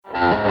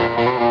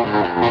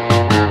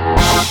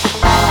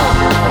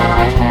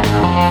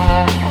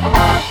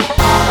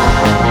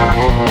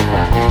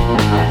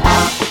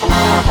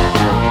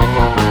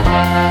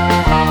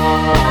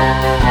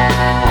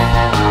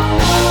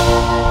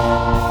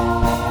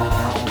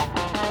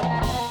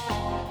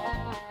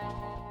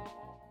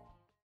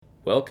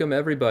Welcome,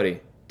 everybody,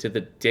 to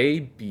the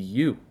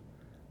debut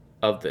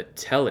of the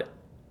Tell It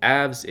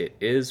Avs It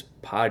Is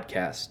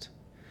podcast.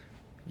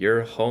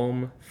 Your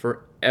home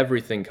for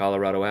everything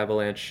Colorado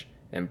Avalanche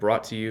and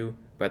brought to you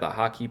by the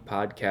Hockey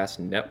Podcast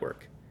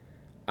Network.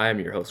 I am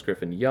your host,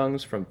 Griffin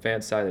Youngs from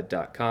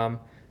Fansided.com.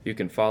 You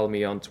can follow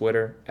me on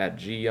Twitter at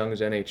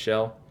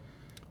GYoungsNHL.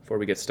 Before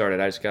we get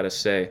started, I just got to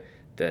say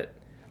that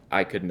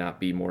I could not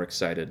be more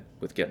excited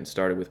with getting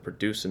started with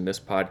producing this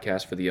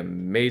podcast for the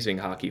amazing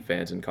hockey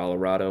fans in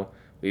Colorado.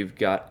 We've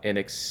got an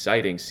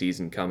exciting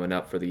season coming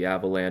up for the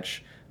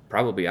Avalanche.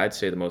 Probably, I'd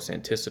say, the most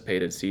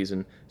anticipated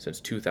season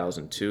since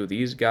 2002.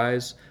 These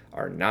guys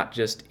are not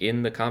just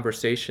in the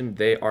conversation,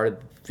 they are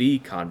the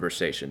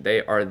conversation.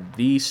 They are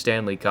the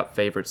Stanley Cup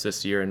favorites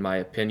this year, in my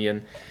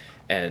opinion.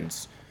 And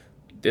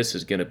this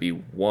is going to be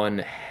one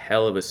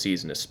hell of a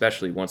season,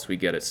 especially once we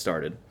get it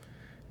started.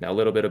 Now, a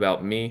little bit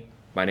about me.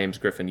 My name's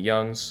Griffin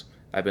Youngs.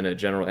 I've been a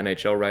general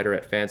NHL writer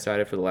at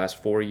Fansided for the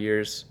last 4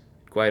 years.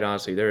 Quite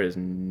honestly, there is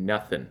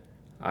nothing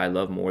I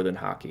love more than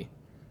hockey.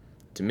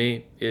 To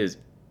me, it is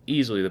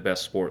easily the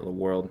best sport in the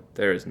world.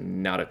 There is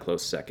not a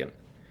close second.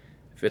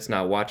 If it's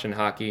not watching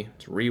hockey,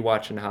 it's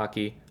rewatching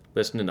hockey,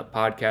 listening to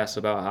podcasts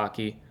about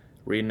hockey,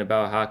 reading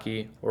about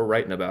hockey, or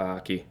writing about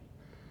hockey.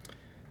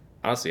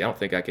 Honestly, I don't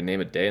think I can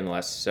name a day in the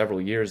last several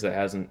years that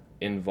hasn't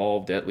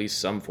involved at least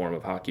some form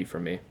of hockey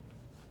for me.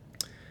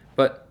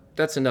 But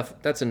that's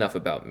enough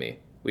about me.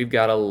 We've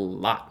got a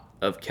lot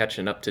of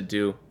catching up to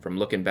do, from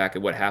looking back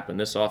at what happened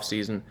this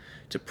offseason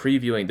to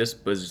previewing this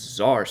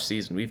bizarre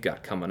season we've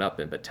got coming up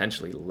in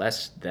potentially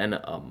less than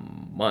a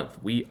month.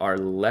 We are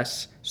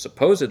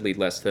supposedly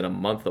less than a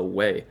month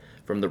away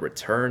from the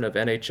return of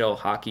NHL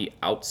hockey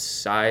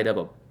outside of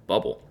a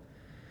bubble.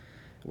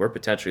 We're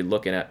potentially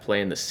looking at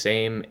playing the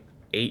same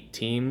 8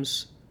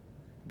 teams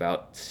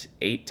about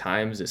 8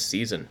 times this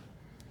season.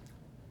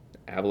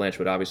 Avalanche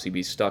would obviously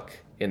be stuck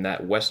in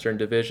that Western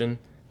division.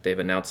 They've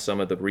announced some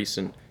of the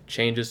recent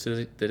changes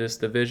to this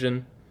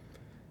division.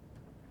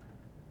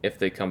 If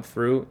they come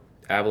through,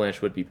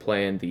 Avalanche would be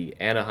playing the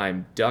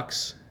Anaheim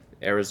Ducks,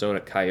 Arizona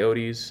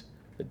Coyotes,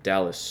 the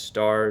Dallas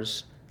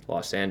Stars,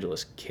 Los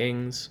Angeles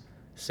Kings,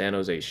 San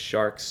Jose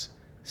Sharks,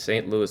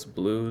 St. Louis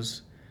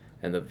Blues,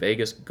 and the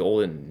Vegas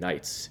Golden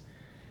Knights.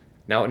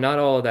 Now, not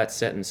all of that's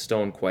set in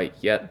stone quite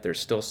yet.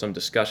 There's still some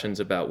discussions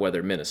about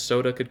whether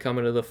Minnesota could come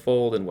into the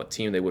fold and what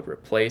team they would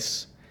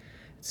replace.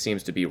 It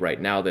seems to be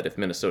right now that if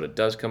Minnesota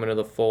does come into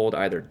the fold,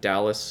 either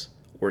Dallas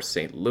or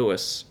St.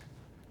 Louis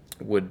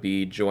would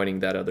be joining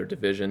that other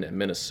division, and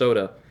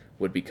Minnesota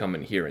would be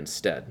coming here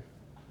instead.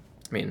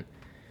 I mean,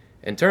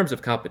 in terms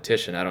of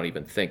competition, I don't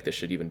even think this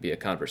should even be a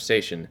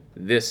conversation.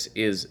 This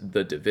is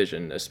the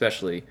division,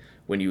 especially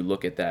when you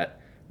look at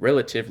that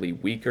relatively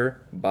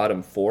weaker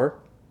bottom 4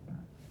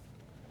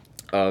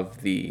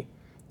 of the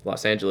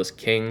Los Angeles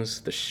Kings,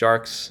 the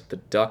Sharks, the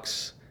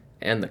Ducks,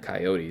 and the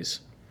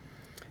Coyotes.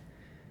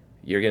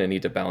 You're going to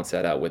need to balance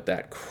that out with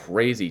that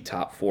crazy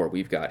top 4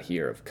 we've got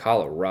here of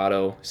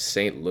Colorado,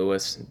 St.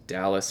 Louis,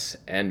 Dallas,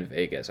 and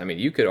Vegas. I mean,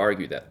 you could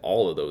argue that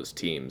all of those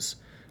teams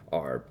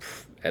are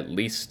at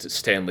least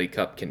Stanley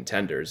Cup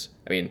contenders.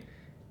 I mean,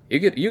 you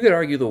could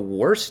argue the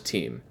worst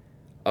team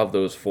of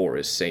those 4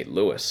 is St.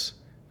 Louis,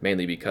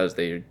 mainly because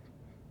they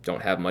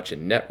don't have much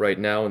in net right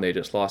now, and they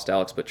just lost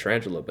Alex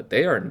Pietrangelo, but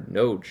they are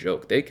no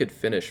joke. They could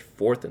finish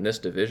 4th in this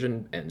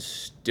division and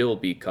still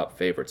be Cup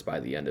favorites by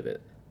the end of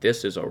it.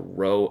 This is a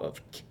row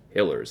of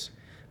killers.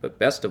 But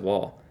best of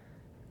all,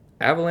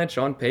 Avalanche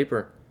on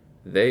paper,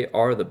 they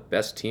are the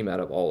best team out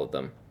of all of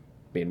them.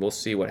 I mean, we'll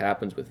see what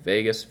happens with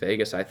Vegas.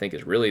 Vegas, I think,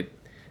 is really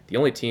the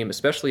only team,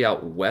 especially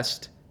out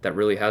west, that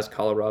really has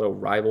Colorado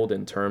rivaled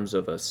in terms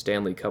of a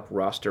Stanley Cup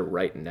roster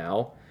right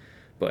now.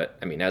 But,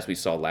 I mean, as we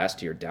saw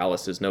last year,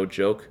 Dallas is no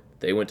joke.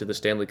 They went to the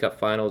Stanley Cup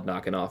Finals,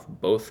 knocking off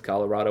both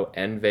Colorado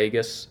and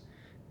Vegas.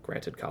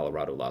 Granted,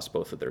 Colorado lost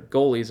both of their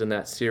goalies in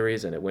that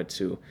series, and it went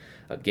to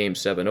a Game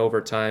 7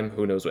 overtime.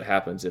 Who knows what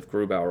happens if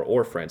Grubauer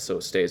or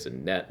Francouz stays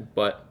in net,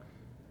 but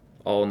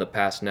all in the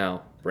past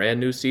now.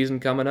 Brand new season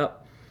coming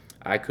up.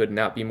 I could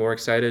not be more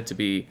excited to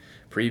be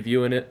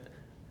previewing it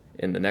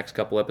in the next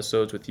couple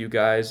episodes with you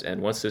guys,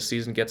 and once this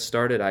season gets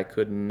started, I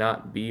could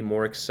not be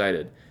more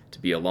excited to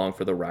be along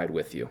for the ride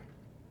with you.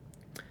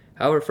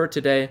 However, for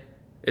today,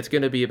 it's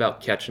going to be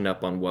about catching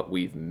up on what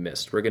we've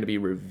missed. We're going to be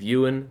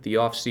reviewing the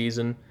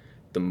offseason,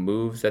 the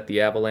moves that the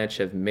Avalanche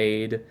have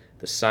made,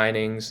 the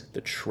signings,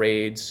 the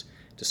trades,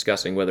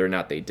 discussing whether or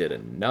not they did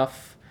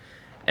enough,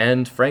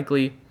 and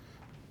frankly,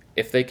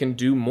 if they can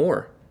do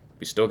more.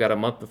 We still got a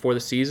month before the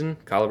season.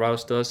 Colorado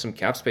still has some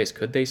cap space.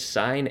 Could they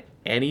sign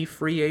any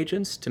free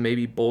agents to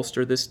maybe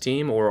bolster this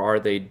team, or are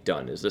they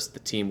done? Is this the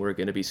team we're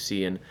going to be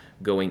seeing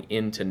going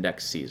into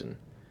next season?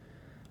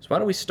 So why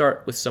don't we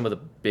start with some of the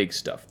big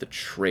stuff, the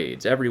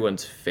trades.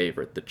 Everyone's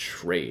favorite, the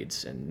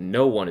trades. And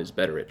no one is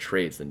better at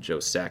trades than Joe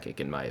Sakic,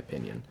 in my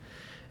opinion.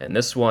 And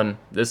this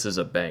is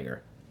a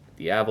banger.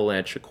 The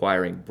Avalanche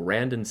acquiring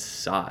Brandon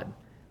Saad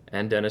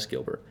and Dennis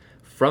Gilbert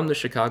from the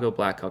Chicago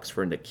Blackhawks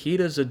for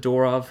Nikita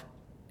Zadorov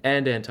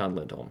and Anton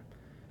Lindholm.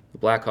 The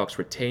Blackhawks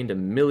retained $1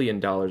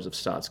 million of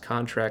Saad's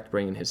contract,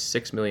 bringing his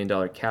 $6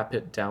 million cap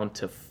hit down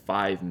to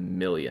 $5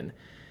 million.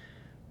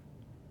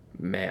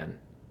 Man,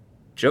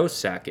 Joe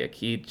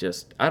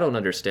Sakic, I don't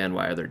understand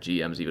why other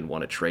GMs even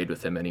want to trade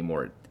with him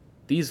anymore.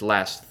 These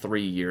last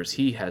 3 years,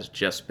 he has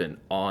just been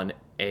on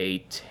a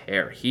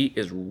tear. He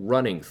is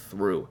running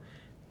through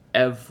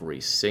every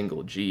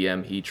single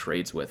GM he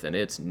trades with, and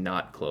it's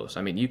not close.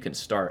 I mean, you can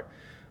start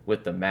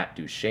with the Matt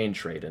Duchene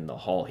trade and the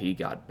haul he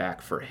got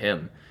back for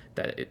him,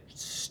 that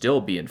it's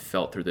still being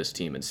felt through this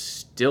team and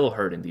still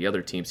hurting the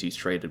other teams he's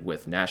traded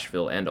with,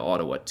 Nashville and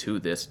Ottawa, to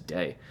this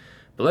day.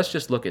 But let's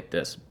just look at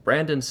this.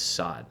 Brandon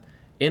Saad.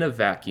 In a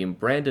vacuum,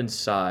 Brandon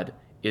Saad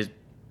is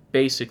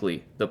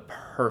basically the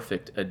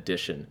perfect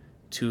addition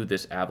to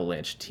this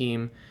Avalanche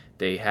team.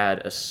 They had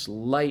a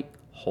slight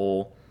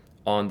hole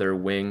on their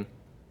wing.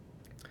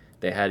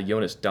 They had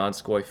Jonas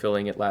Donskoy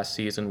filling it last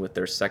season with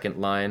their second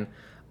line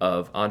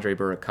of Andre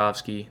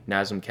Burakovsky,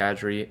 Nazem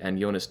Kadri, and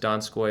Jonas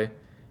Donskoy.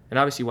 And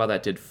obviously, while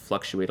that did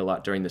fluctuate a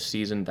lot during the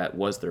season, that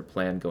was their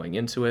plan going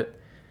into it.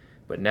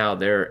 But now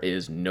there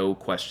is no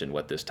question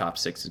what this top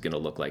six is going to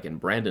look like, and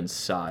Brandon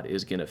Saad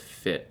is going to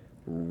fit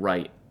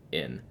right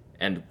in.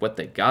 And what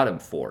they got him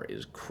for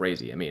is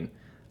crazy. I mean,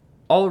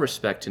 all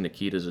respect to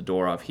Nikita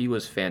Zadorov. He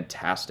was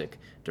fantastic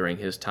during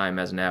his time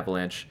as an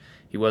Avalanche.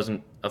 He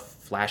wasn't a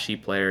flashy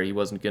player. He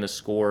wasn't going to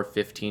score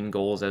 15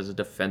 goals as a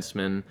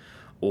defenseman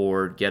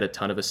or get a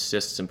ton of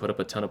assists and put up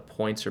a ton of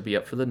points or be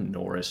up for the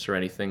Norris or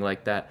anything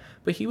like that.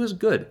 But he was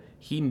good.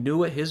 He knew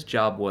what his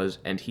job was,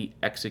 and he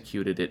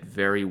executed it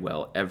very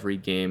well every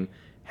game.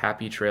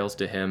 Happy trails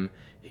to him.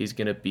 He's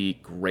going to be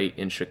great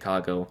in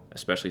Chicago,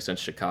 especially since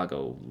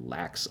Chicago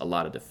lacks a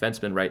lot of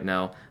defensemen right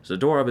now.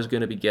 Zadorov is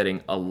going to be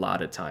getting a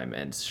lot of time,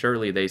 and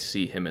surely they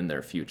see him in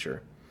their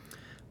future.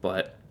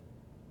 But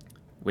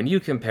when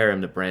you compare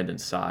him to Brandon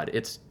Saad,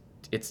 it's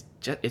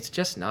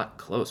just not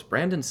close.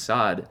 Brandon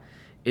Saad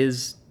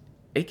is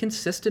a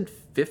consistent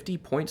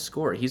 50-point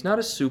scorer. He's not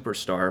a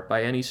superstar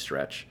by any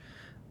stretch,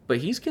 but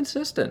he's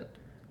consistent.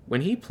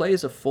 When he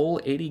plays a full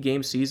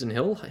 80-game season,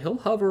 he'll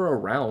hover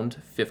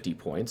around 50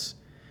 points.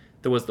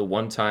 There was the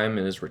one time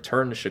in his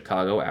return to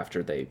Chicago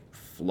after they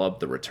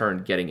flubbed the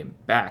return, getting him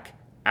back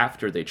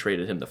after they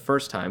traded him the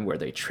first time, where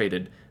they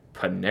traded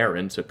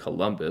Panarin to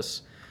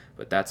Columbus.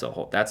 But that's a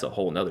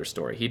whole nother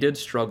story. He did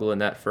struggle in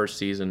that first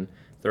season,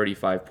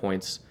 35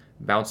 points,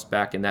 bounced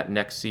back in that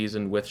next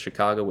season with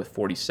Chicago with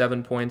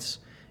 47 points,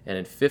 and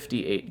in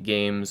 58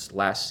 games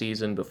last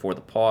season before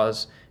the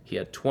pause, he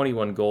had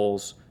 21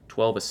 goals,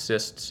 12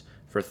 assists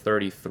for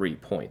 33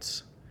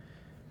 points.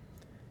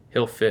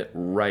 He'll fit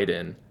right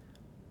in.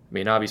 I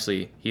mean,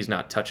 obviously, he's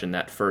not touching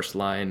that first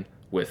line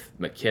with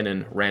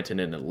McKinnon,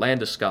 Rantanen, and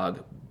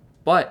Landeskog,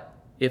 but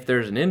if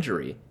there's an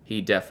injury,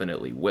 he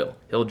definitely will.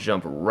 He'll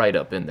jump right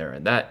up in there,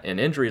 and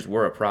injuries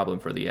were a problem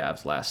for the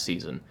Avs last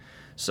season.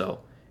 So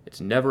it's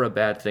never a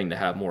bad thing to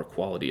have more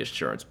quality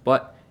assurance.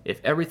 But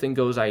if everything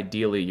goes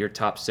ideally, your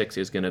top six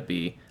is going to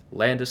be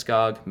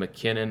Landeskog,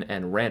 McKinnon,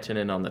 and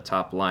Rantanen on the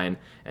top line,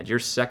 and your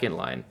second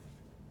line,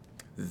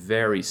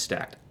 very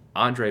stacked.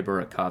 Andre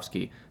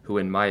Burakovsky, who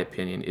in my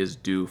opinion is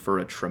due for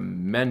a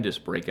tremendous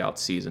breakout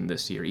season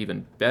this year,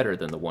 even better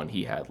than the one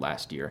he had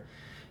last year.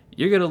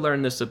 You're going to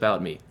learn this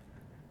about me.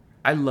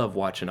 I love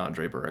watching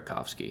Andre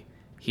Burakovsky.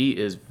 He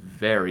is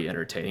very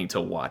entertaining to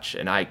watch,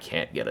 and I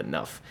can't get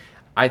enough.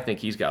 I think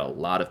he's got a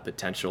lot of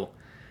potential,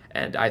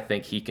 and I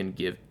think he can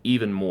give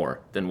even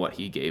more than what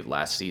he gave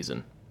last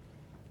season.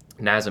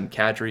 Nazem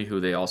Kadri, who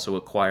they also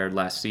acquired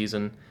last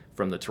season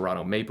from the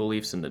Toronto Maple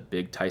Leafs in the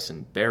big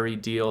Tyson Barrie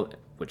deal,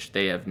 which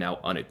they have now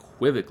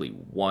unequivocally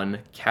won.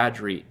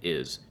 Kadri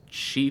is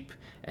cheap,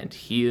 and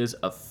he is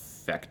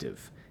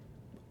effective.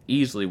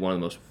 Easily one of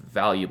the most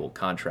valuable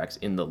contracts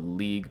in the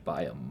league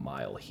by a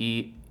mile.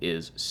 He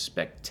is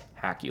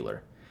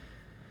spectacular.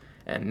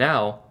 And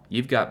now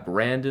you've got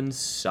Brandon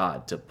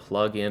Saad to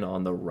plug in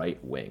on the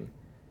right wing.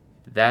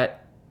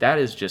 That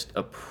is just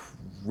a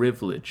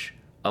privilege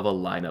of a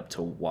lineup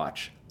to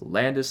watch.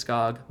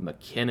 Landeskog,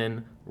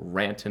 McKinnon,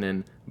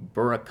 Rantanen,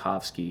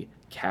 Burakovsky,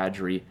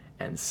 Kadri,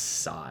 and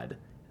Saad.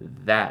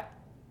 That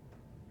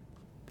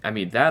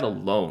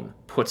alone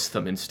puts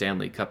them in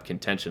Stanley Cup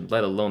contention,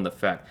 let alone the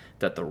fact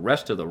that the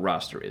rest of the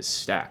roster is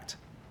stacked.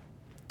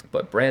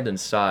 But Brandon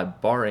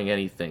Saad, barring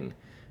anything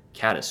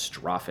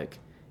catastrophic,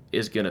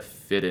 is going to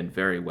fit in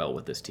very well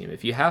with this team.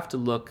 If you have to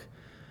look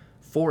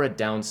for a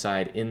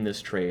downside in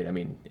this trade,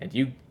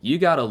 and you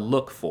got to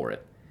look for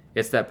it,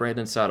 it's that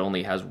Brandon Saad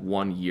only has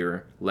 1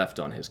 year left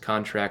on his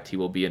contract. He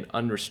will be an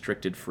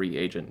unrestricted free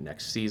agent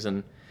next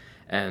season,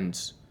 and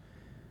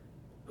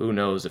who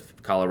knows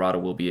if Colorado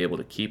will be able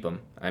to keep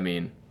him.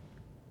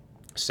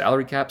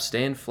 Salary cap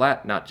staying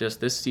flat, not just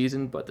this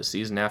season, but the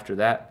season after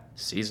that,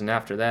 season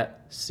after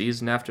that,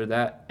 season after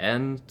that,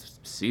 and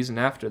season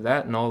after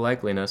that in all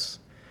likeliness.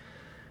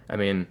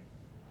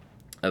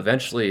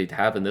 Eventually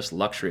having this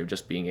luxury of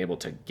just being able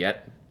to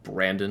get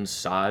Brandon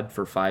Saad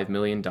for $5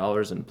 million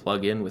and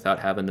plug in without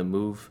having to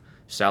move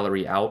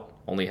salary out,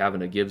 only having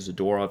to give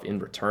Zadorov in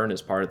return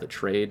as part of the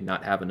trade,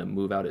 not having to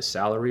move out his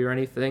salary or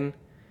anything.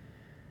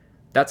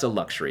 That's a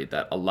luxury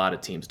that a lot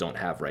of teams don't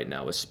have right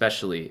now,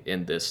 especially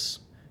in this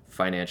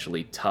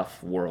financially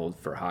tough world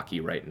for hockey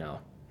right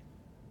now.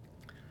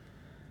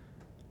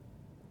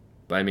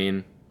 But I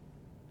mean,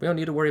 we don't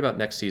need to worry about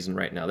next season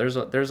right now. There's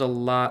a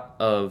lot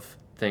of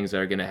things that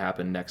are going to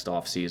happen next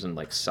offseason,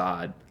 like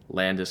Saad,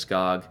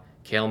 Landeskog,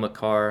 Cale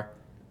Makar.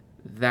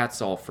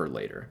 That's all for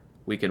later.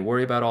 We can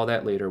worry about all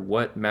that later.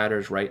 What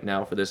matters right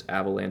now for this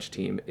Avalanche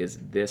team is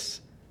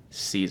this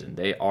season.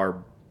 They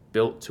are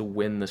built to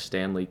win the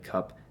Stanley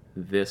Cup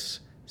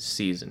this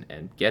season,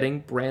 and getting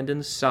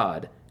Brandon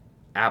Saad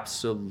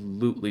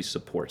absolutely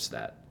supports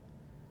that.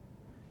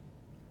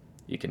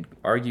 You can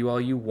argue all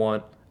you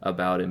want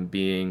about him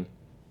being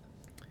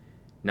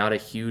not a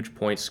huge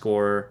point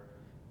scorer.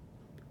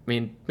 I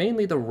mean,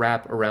 mainly the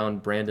wrap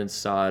around Brandon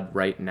Saad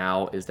right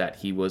now is that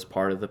he was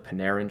part of the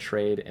Panarin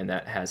trade, and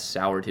that has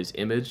soured his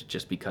image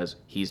just because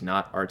he's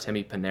not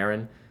Artemi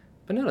Panarin.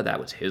 But none of that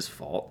was his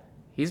fault.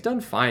 He's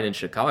done fine in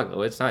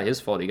Chicago. It's not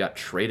his fault he got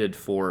traded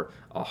for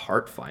a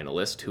Hart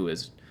finalist who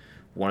is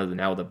one of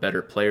the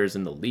better players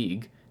in the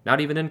league.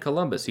 Not even in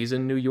Columbus. He's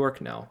in New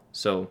York now.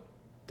 So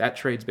that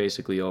trade's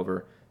basically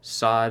over.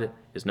 Saad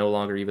is no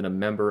longer even a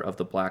member of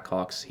the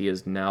Blackhawks. He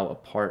is now a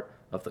part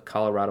of the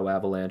Colorado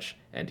Avalanche,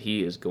 and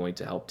he is going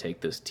to help take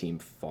this team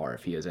far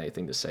if he has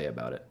anything to say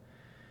about it.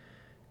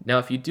 Now,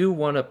 if you do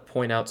want to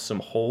point out some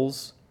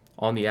holes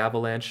on the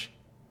Avalanche,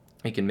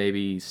 you can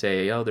maybe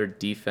say, oh, their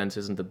defense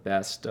isn't the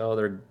best. Oh,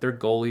 their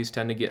goalies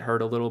tend to get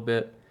hurt a little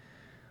bit.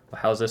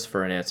 Well, how's this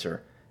for an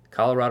answer?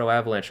 Colorado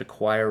Avalanche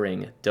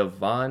acquiring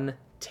Devon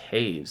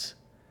Toews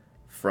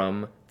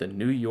from the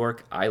New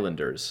York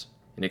Islanders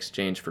in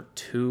exchange for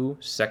 2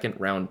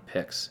 second-round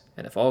picks.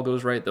 And if all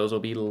goes right, those will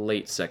be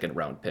late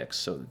second-round picks.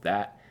 So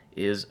that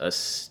is a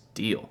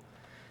steal.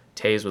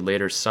 Toews would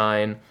later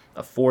sign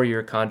a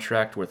 4-year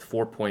contract worth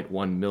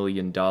 $4.1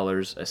 million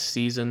a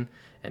season,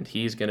 and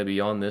he's going to be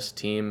on this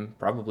team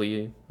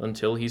probably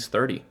until he's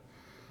 30.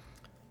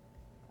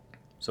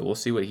 So we'll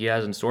see what he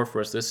has in store for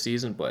us this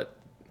season, but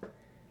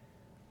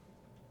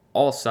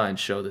all signs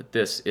show that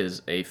this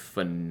is a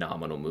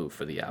phenomenal move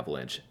for the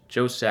Avalanche.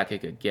 Joe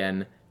Sakic,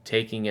 again,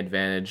 taking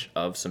advantage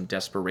of some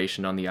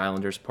desperation on the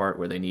Islanders' part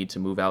where they need to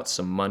move out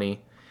some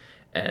money,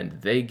 and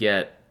they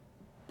get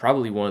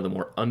probably one of the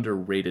more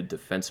underrated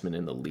defensemen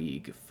in the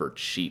league for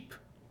cheap.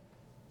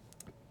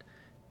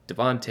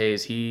 Devon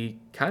Toews, he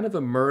kind of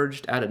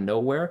emerged out of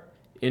nowhere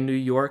in New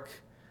York.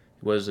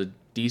 He was a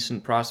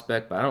decent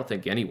prospect, but I don't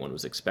think anyone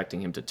was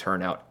expecting him to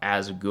turn out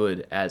as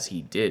good as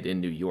he did in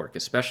New York,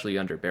 especially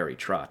under Barry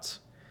Trotz.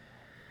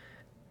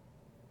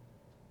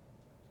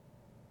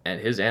 And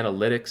his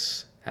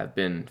analytics have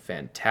been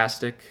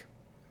fantastic.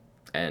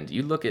 And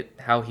you look at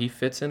how he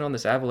fits in on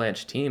this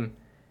Avalanche team,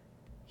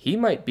 he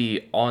might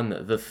be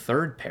on the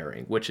third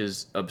pairing, which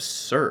is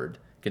absurd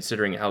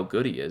considering how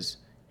good he is.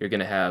 You're going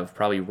to have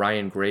probably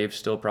Ryan Graves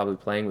still probably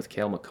playing with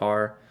Cale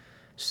Makar,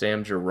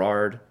 Sam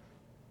Girard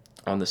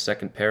on the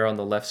second pair on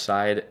the left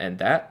side, and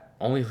that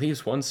only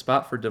leaves one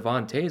spot for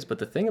Devon Toews. But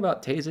the thing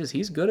about Toews is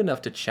he's good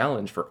enough to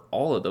challenge for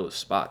all of those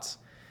spots.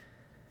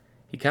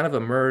 He kind of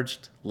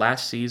emerged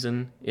last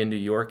season in New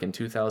York in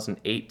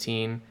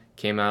 2018,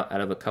 came out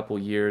of a couple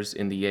years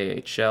in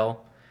the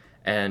AHL,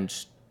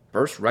 and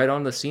burst right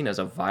on the scene as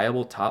a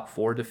viable top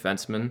 4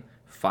 defenseman.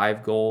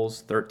 5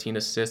 goals, 13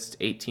 assists,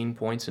 18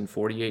 points in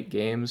 48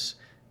 games.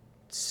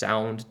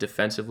 Sound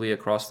defensively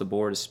across the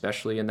board,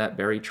 especially in that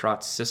Barry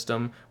Trotz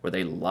system where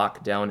they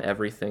lock down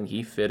everything.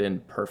 He fit in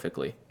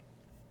perfectly.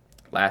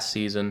 Last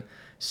season,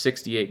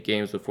 68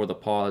 games before the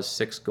pause,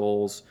 6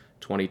 goals,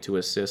 22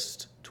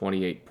 assists,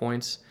 28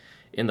 points.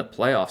 In the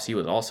playoffs, he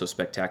was also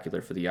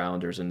spectacular for the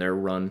Islanders in their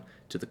run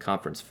to the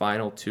conference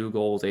final. 2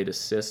 goals, 8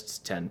 assists,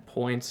 10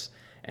 points.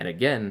 And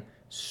again,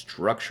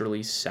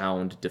 structurally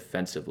sound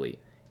defensively.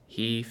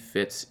 He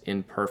fits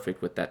in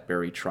perfect with that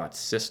Barry Trotz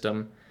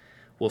system.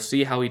 We'll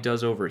see how he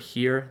does over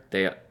here.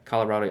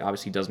 Colorado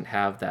obviously doesn't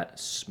have that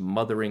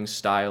smothering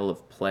style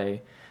of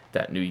play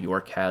that New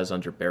York has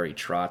under Barry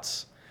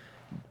Trotz.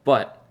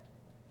 But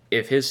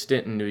if his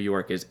stint in New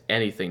York is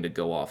anything to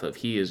go off of,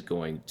 he is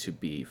going to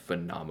be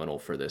phenomenal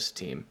for this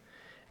team.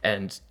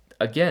 And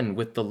again,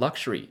 with the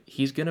luxury,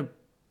 he's going to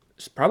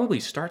probably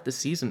start the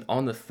season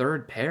on the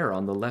third pair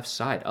on the left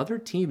side. Other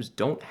teams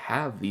don't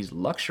have these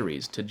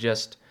luxuries to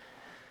just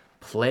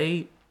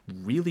play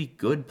really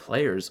good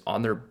players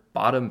on their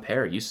bottom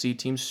pair. You see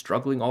teams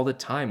struggling all the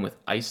time with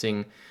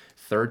icing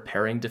third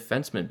pairing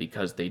defensemen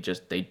because they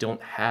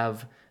don't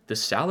have the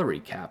salary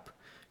cap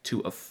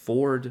to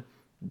afford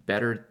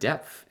better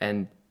depth,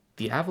 and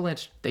the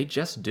Avalanche, they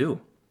just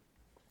do.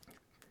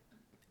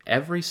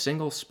 Every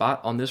single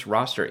spot on this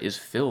roster is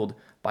filled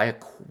by a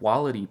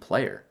quality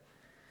player.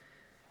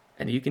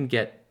 And you can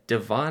get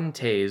Devon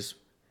Toews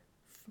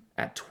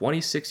at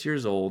 26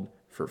 years old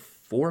for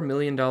 $4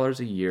 million a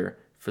year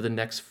for the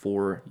next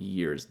 4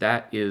 years.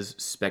 That is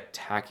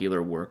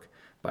spectacular work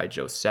by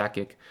Joe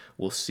Sakic.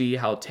 We'll see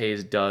how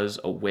Toews does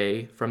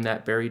away from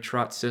that Barry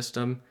Trotz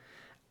system.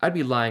 I'd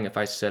be lying if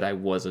I said I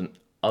wasn't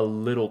a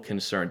little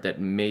concerned that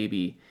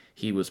maybe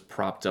he was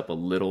propped up a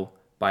little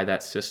by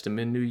that system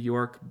in New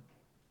York,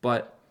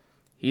 but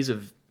he's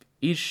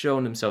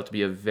shown himself to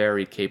be a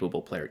very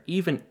capable player.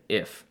 Even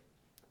if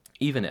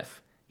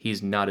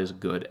he's not as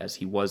good as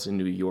he was in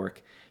New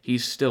York,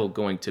 he's still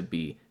going to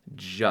be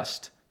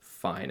just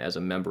fine as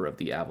a member of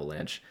the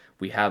Avalanche.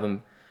 We have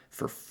him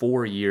for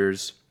 4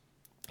 years.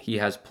 He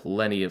has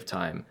plenty of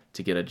time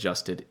to get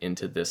adjusted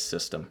into this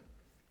system.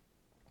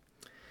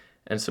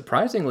 And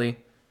surprisingly,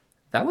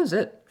 that was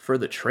it for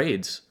the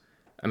trades.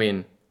 I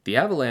mean, the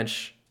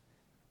Avalanche,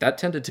 that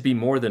tended to be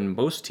more than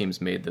most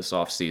teams made this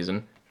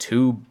offseason.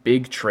 2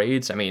 big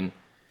trades. I mean,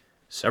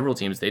 several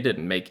teams, they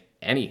didn't make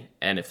any.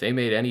 And if they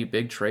made any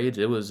big trades,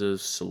 it was a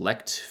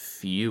select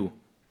few,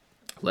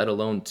 let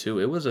alone 2.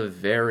 It was a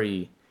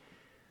very,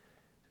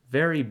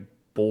 very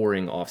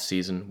boring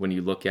offseason when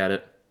you look at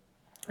it,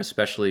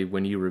 especially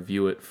when you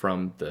review it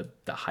from the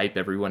hype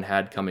everyone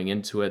had coming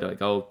into it.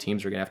 Like, oh,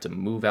 teams are going to have to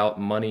move out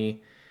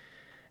money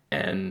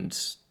and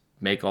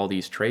make all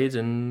these trades,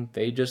 and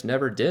they just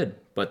never did.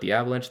 But the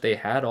Avalanche, they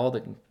had all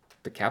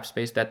the cap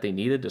space that they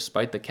needed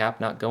despite the cap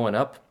not going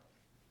up.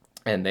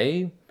 And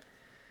they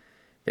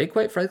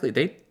quite frankly,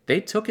 they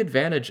took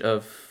advantage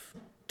of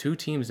 2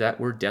 teams that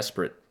were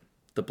desperate.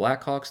 The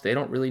Blackhawks, they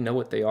don't really know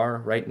what they are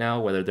right now,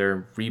 whether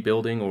they're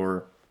rebuilding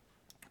or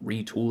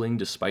retooling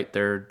despite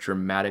their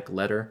dramatic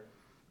letter.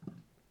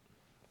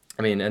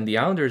 I mean, and the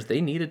Islanders,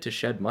 they needed to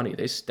shed money.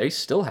 They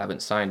still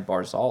haven't signed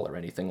Barzal or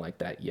anything like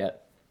that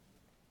yet.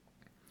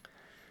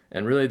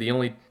 And really the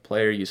only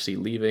player you see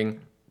leaving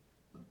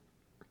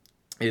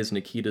is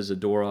Nikita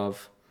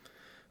Zadorov,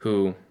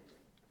 who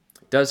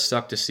does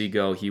suck to see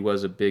go. He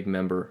was a big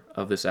member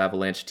of this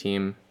Avalanche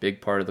team,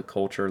 big part of the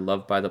culture,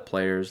 loved by the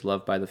players,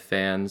 loved by the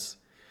fans.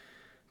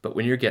 But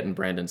when you're getting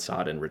Brandon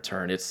Saad in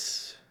return,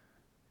 it's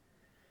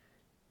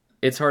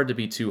hard to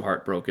be too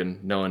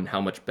heartbroken knowing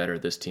how much better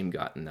this team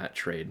got in that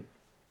trade.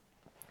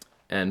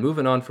 And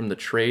moving on from the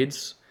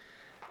trades,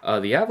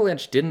 the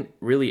Avalanche didn't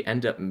really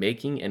end up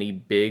making any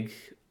big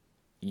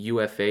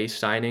UFA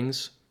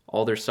signings.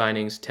 All their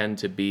signings tend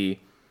to be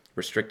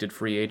restricted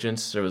free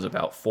agents. There was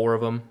about 4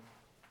 of them.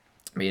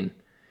 I mean,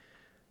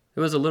 it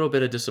was a little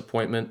bit of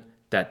disappointment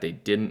that they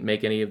didn't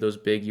make any of those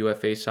big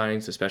UFA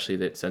signings, especially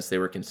that since they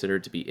were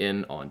considered to be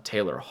in on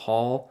Taylor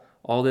Hall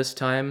all this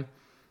time.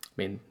 I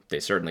mean, they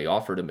certainly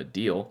offered him a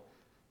deal.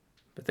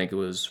 I think it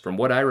was, from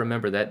what I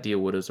remember, that deal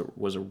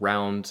was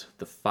around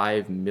the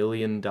 $5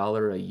 million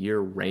a year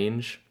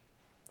range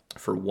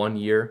for 1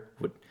 year.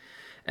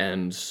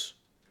 And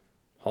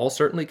Hall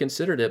certainly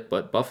considered it,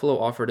 but Buffalo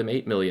offered him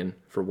 $8 million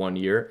for 1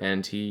 year,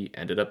 and he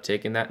ended up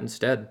taking that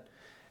instead.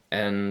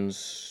 And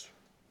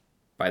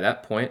by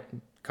that point,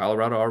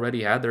 Colorado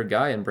already had their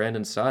guy in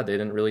Brandon Saad. They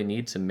didn't really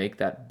need to make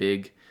that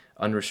big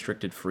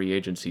unrestricted free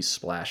agency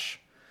splash.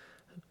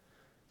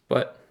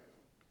 But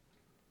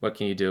what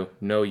can you do?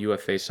 No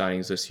UFA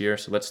signings this year.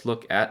 So let's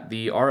look at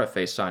the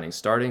RFA signings,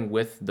 starting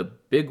with the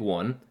big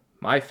one,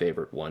 my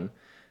favorite one.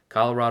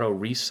 Colorado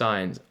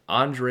re-signs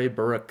Andre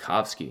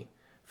Burakovsky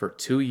for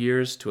 2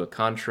 years to a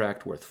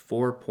contract worth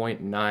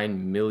 $4.9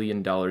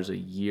 million a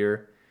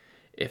year.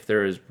 If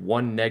there is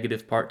one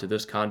negative part to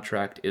this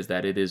contract, is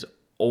that it is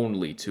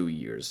only 2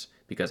 years,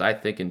 because I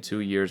think in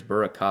 2 years,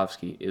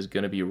 Burakovsky is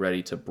going to be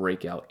ready to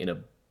break out in a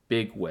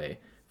big way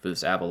for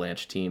this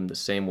Avalanche team, the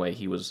same way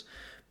he was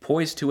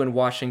poised to in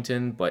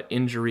Washington, but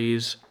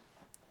injuries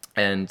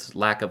and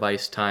lack of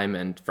ice time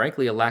and,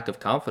 frankly, a lack of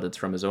confidence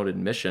from his own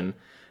admission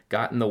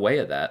got in the way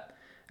of that.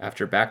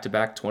 After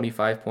back-to-back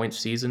 25-point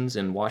seasons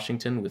in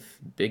Washington with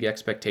big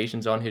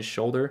expectations on his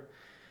shoulder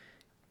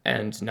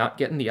and not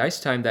getting the ice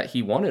time that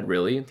he wanted,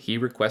 really, he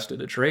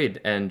requested a trade.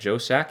 And Joe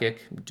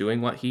Sakic,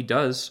 doing what he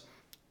does,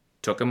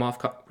 took him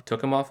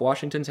off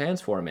Washington's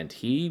hands for him, and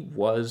he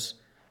was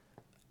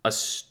a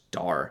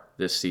star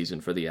this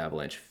season for the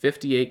Avalanche.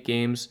 58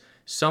 games,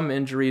 some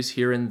injuries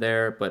here and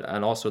there,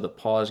 and also the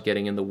pause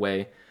getting in the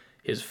way.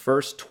 His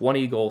first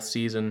 20-goal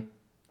season,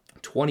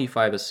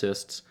 25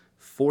 assists,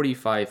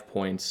 45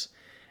 points,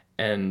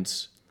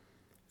 and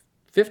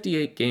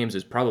 58 games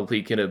is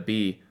probably going to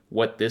be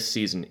what this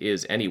season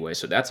is anyway.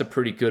 So that's a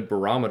pretty good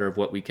barometer of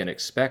what we can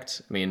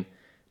expect. I mean,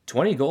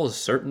 20 goals is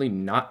certainly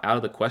not out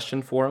of the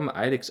question for him.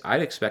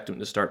 I'd expect him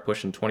to start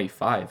pushing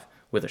 25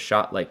 with a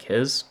shot like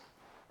his.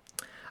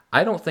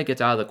 I don't think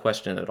it's out of the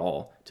question at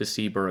all to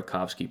see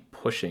Burakovsky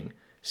pushing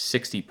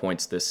 60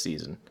 points this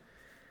season.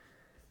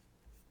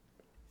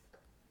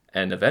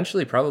 And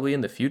eventually, probably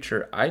in the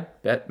future,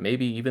 I'd bet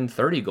maybe even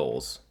 30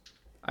 goals.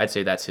 I'd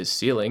say that's his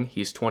ceiling.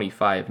 He's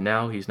 25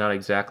 now. He's not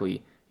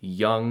exactly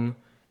young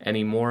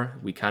anymore.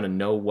 We kind of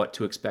know what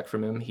to expect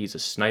from him. He's a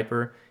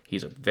sniper.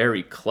 He's a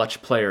very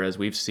clutch player, as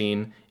we've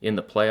seen in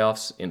the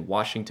playoffs in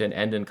Washington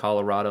and in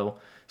Colorado.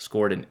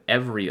 Scored in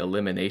every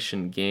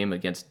elimination game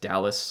against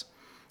Dallas,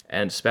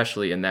 and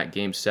especially in that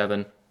Game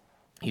 7.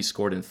 He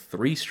scored in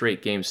 3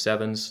 straight Game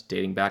 7s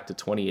dating back to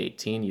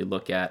 2018. You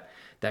look at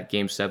that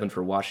Game 7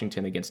 for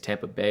Washington against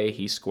Tampa Bay.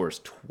 He scores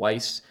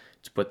twice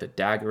to put the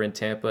dagger in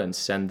Tampa and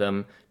send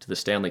them to the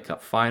Stanley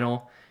Cup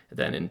final.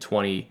 Then in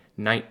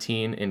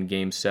 2019 in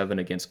Game 7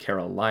 against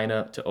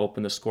Carolina to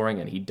open the scoring,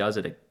 and he does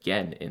it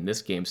again in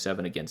this Game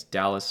 7 against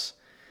Dallas.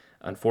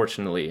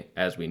 Unfortunately,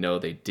 as we know,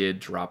 they did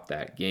drop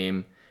that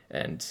game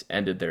and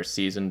ended their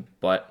season,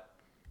 but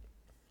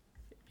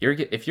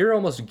if you're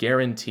almost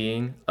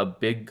guaranteeing a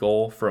big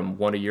goal from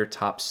one of your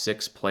top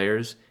 6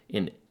 players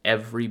in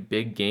every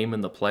big game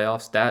in the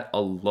playoffs, that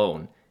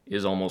alone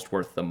is almost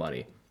worth the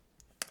money.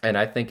 And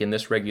I think in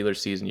this regular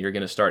season, you're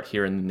going to start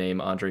hearing the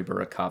name Andre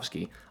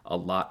Burakovsky a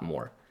lot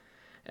more.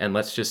 And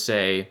let's just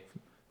say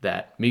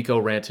that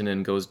Mikko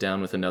Rantanen goes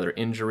down with another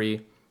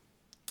injury.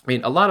 I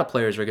mean, a lot of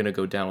players are going to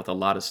go down with a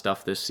lot of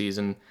stuff this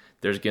season.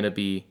 There's going to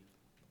be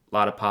a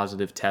lot of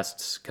positive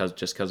tests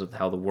because of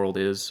how the world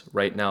is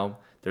right now.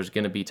 There's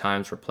going to be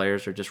times where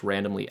players are just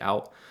randomly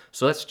out.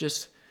 So let's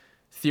just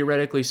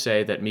theoretically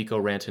say that Mikko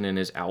Rantanen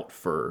is out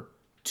for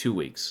 2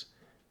 weeks.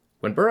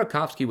 When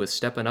Burakovsky was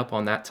stepping up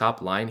on that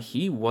top line,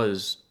 he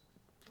was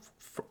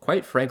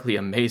quite frankly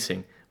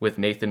amazing with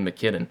Nathan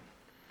MacKinnon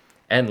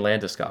and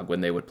Landeskog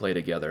when they would play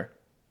together.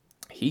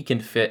 He can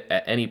fit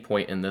at any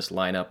point in this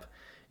lineup.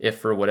 If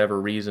for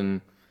whatever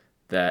reason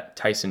that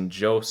Tyson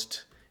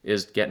Jost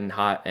is getting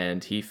hot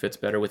and he fits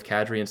better with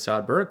Kadri and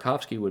Saad,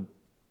 Burakovsky would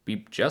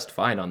be just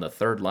fine on the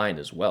third line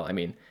as well. I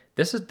mean,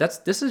 this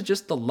is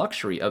just the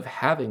luxury of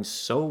having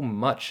so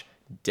much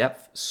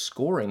depth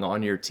scoring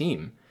on your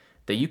team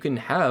that you can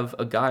have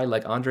a guy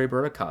like Andre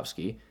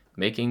Burakovsky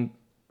making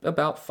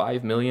about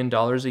 $5 million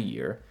a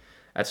year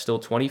at still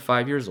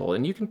 25 years old,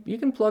 and you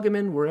can plug him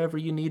in wherever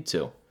you need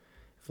to.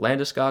 If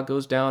Landeskog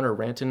goes down or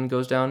Rantanen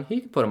goes down, he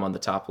can put him on the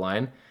top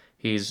line.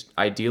 He's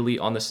ideally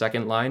on the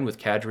second line with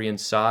Kadri and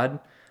Saad.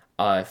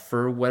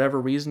 For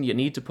whatever reason you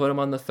need to put him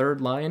on the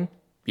third line,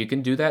 you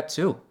can do that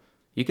too.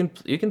 You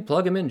can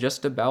plug him in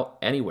just about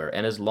anywhere,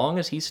 and as long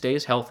as he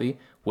stays healthy,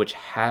 which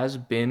has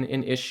been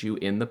an issue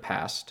in the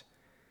past,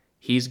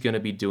 he's going to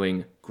be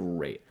doing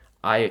great.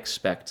 I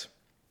expect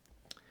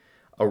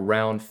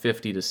around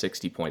 50 to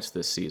 60 points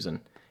this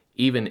season.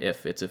 Even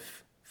if it's a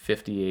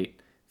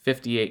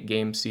 58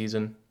 game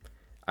season,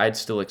 I'd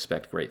still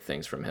expect great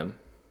things from him.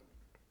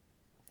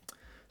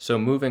 So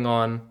moving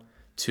on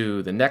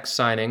to the next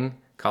signing,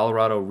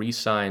 Colorado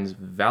re-signs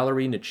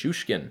Valeri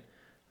Nichushkin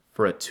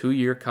for a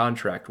 2-year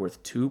contract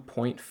worth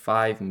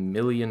 $2.5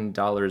 million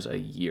a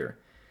year.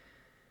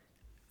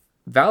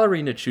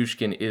 Valeri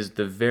Nichushkin is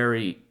the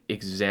very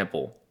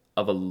example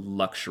of a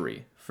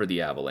luxury for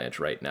the Avalanche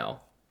right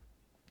now.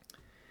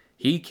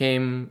 He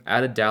came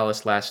out of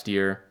Dallas last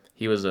year.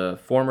 He was a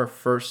former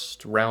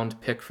first-round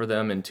pick for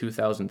them in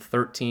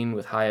 2013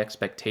 with high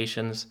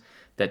expectations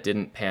that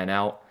didn't pan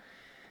out.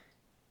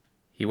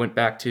 He went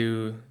back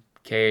to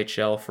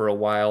KHL for a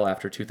while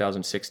after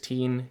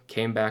 2016,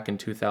 came back in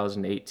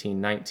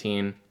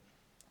 2018-19,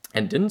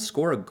 and didn't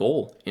score a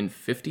goal in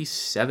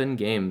 57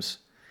 games.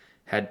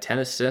 Had 10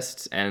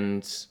 assists,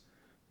 and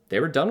they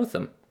were done with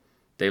him.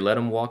 They let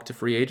him walk to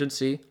free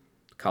agency.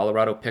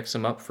 Colorado picks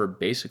him up for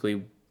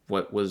basically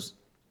what was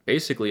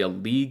basically a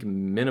league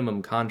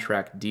minimum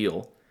contract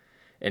deal.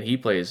 And he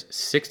plays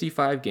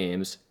 65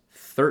 games,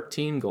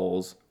 13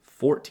 goals,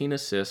 14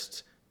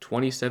 assists,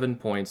 27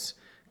 points,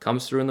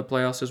 comes through in the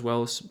playoffs as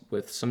well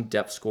with some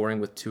depth scoring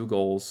with 2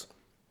 goals.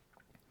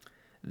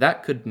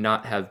 That could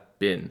not have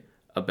been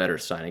a better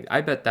signing.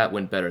 I bet that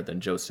went better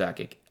than Joe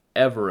Sakic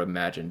ever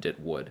imagined it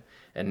would.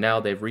 And now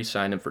they've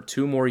re-signed him for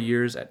 2 more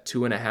years at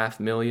 $2.5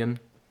 million.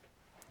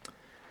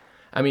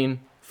 I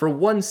mean, for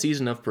one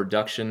season of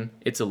production,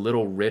 it's a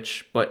little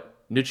rich, but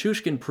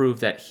Nichushkin proved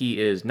that he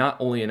is not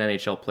only an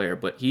NHL player,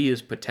 but he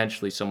is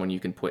potentially someone you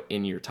can put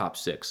in your top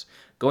 6.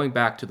 Going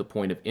back to the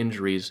point of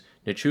injuries,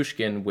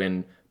 Nichushkin,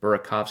 when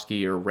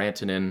Burakovsky or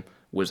Rantanen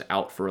was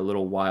out for a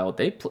little while,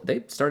 they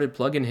started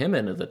plugging him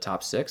into the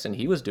top 6, and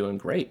he was doing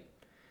great.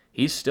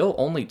 He's still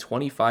only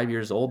 25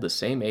 years old, the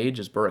same age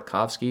as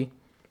Burakovsky,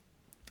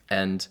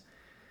 and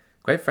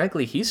quite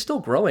frankly, he's still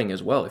growing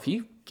as well. If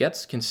he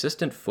gets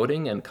consistent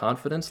footing and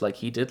confidence like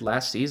he did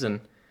last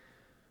season,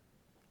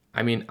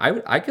 I mean,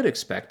 I could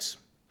expect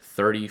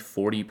 30,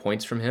 40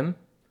 points from him.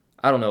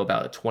 I don't know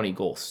about a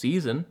 20-goal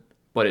season,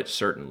 but it's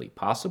certainly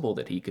possible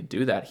that he could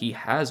do that. He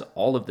has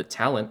all of the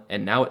talent,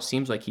 and now it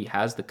seems like he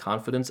has the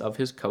confidence of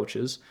his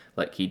coaches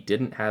like he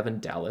didn't have in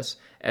Dallas,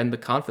 and the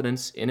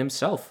confidence in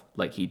himself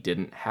like he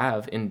didn't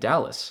have in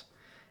Dallas.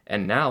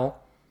 And now,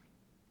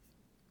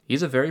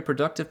 he's a very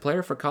productive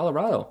player for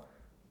Colorado.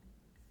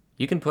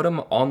 You can put him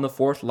on the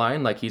 4th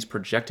line like he's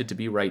projected to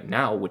be right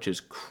now, which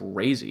is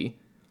crazy.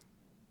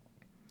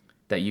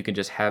 That you can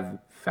just have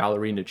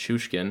Valeri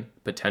Nichushkin,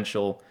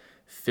 potential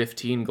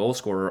 15 goal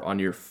scorer, on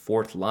your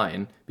 4th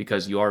line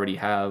because you already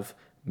have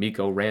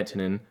Mikko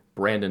Rantanen,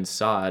 Brandon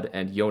Saad,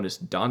 and Jonas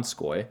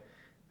Donskoy.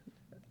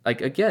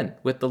 Like, again,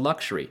 with the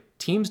luxury.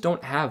 Teams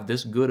don't have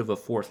this good of a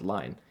 4th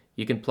line.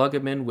 You can plug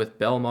him in with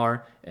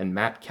Belmar and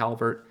Matt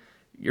Calvert.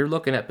 You're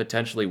looking at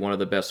potentially one of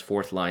the best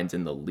 4th lines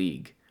in the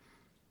league.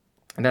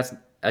 And that's,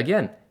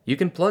 again, you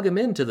can plug him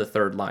into the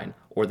 3rd line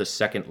or the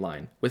 2nd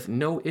line with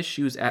no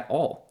issues at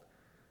all.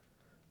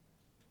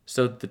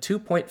 So the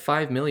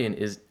 2.5 million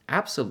is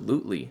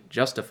absolutely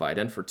justified,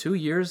 and for 2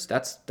 years,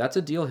 that's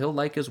a deal he'll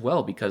like as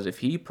well. Because if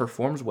he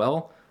performs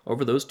well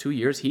over those 2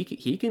 years,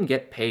 he can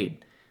get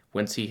paid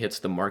once he hits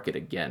the market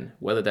again,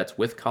 whether that's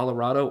with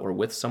Colorado or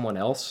with someone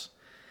else.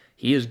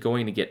 He is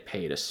going to get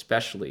paid,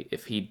 especially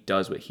if he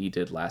does what he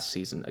did last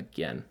season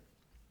again.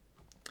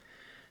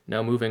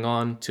 Now moving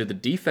on to the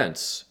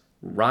defense,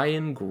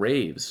 Ryan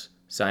Graves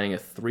signing a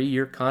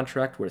 3-year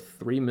contract worth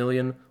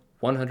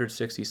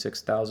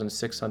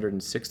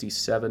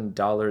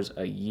 $3,166,667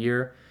 a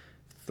year,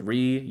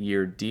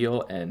 3-year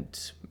deal.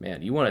 And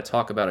man, you want to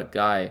talk about a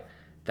guy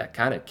that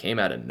kind of came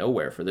out of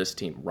nowhere for this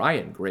team.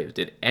 Ryan Graves.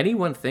 Did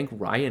anyone think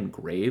Ryan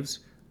Graves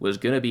was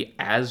going to be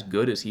as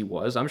good as he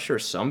was? I'm sure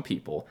some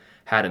people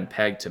had him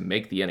pegged to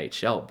make the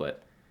NHL,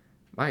 but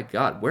my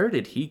God, where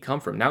did he come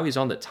from? Now he's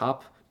on the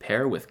top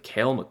pair with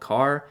Cale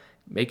Makar,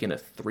 making a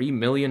 $3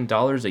 million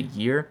a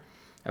year.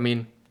 I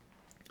mean,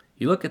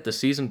 you look at the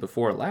season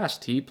before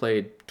last, he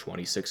played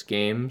 26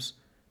 games,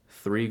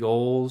 3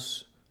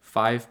 goals,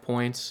 5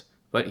 points,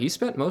 but he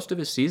spent most of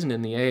his season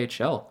in the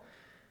AHL.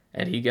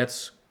 And he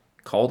gets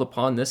called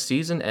upon this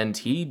season, and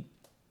he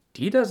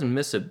doesn't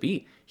miss a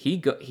beat.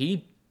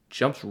 He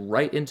jumps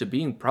right into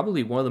being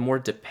probably one of the more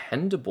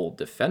dependable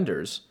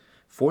defenders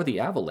for the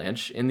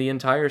Avalanche in the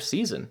entire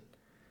season.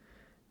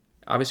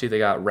 Obviously, they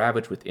got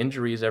ravaged with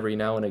injuries every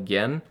now and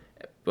again,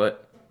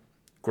 but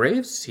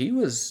Graves, he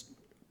was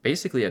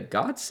basically a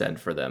godsend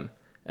for them,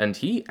 and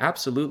he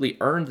absolutely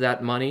earned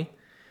that money.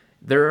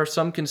 There are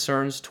some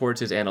concerns towards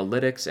his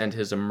analytics and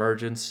his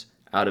emergence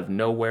out of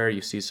nowhere.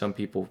 You see some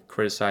people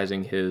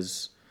criticizing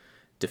his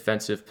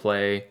defensive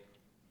play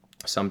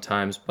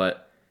sometimes,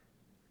 but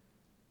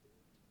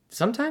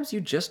sometimes you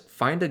just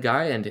find a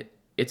guy and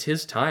it's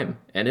his time.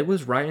 And it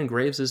was Ryan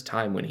Graves'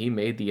 time when he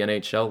made the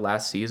NHL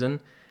last season.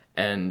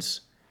 And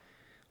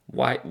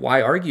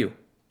why argue?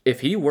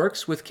 If he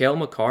works with Cale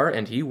Makar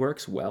and he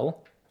works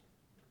well,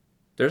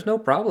 there's no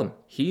problem.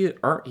 He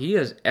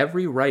has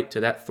every right to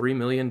that $3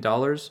 million.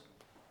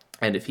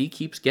 And if he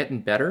keeps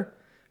getting better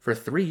for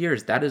 3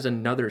 years, that is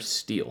another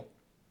steal.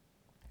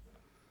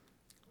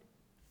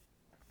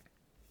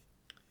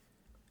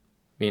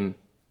 I mean,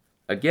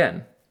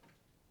 again,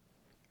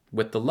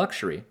 with the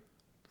luxury,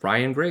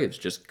 Ryan Graves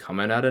just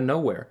coming out of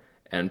nowhere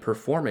and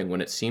performing when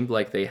it seemed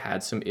like they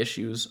had some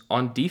issues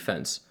on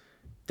defense.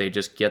 They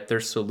just get their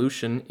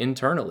solution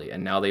internally,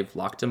 and now they've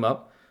locked him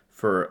up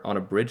on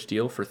a bridge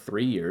deal for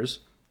 3 years,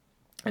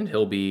 and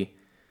he'll be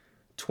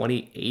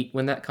 28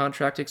 when that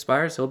contract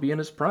expires. He'll be in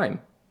his prime.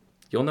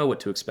 You'll know what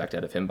to expect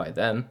out of him by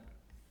then.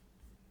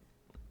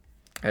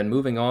 And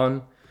moving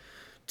on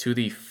to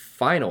the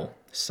final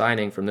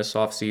signing from this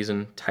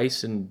offseason,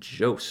 Tyson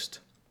Jost,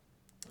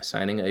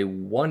 signing a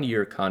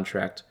 1-year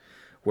contract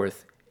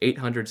worth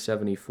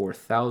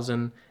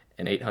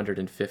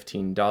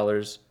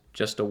 $874,815.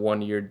 Just a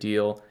 1-year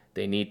deal.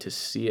 They need to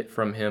see it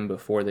from him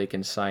before they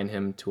can sign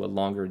him to a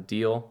longer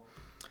deal.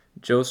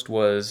 Jost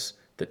was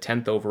the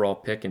 10th overall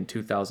pick in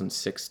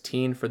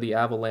 2016 for the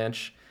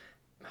Avalanche.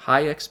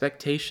 High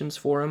expectations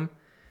for him.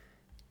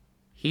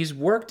 He's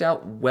worked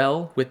out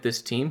well with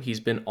this team. He's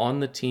been on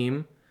the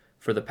team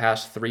for the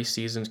past 3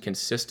 seasons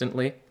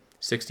consistently.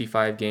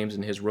 65 games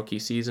in his rookie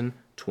season,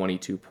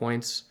 22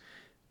 points.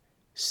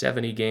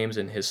 70 games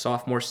in his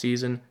sophomore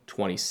season,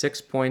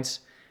 26 points.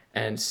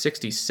 And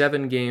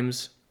 67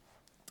 games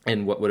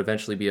in what would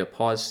eventually be a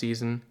pause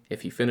season.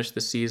 If he finished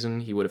the season,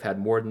 he would have had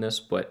more than this,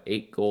 but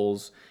 8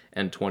 goals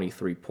and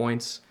 23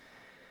 points.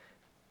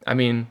 I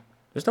mean,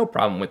 there's no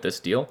problem with this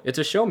deal. It's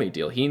a show-me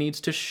deal. He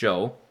needs to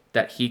show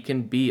that he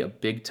can be a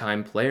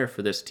big-time player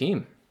for this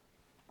team.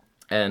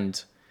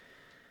 And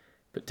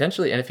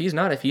potentially, and if he's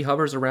not, if he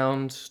hovers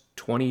around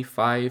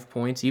 25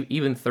 points,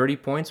 even 30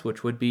 points,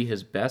 which would be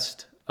his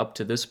best up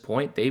to this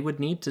point, they would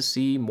need to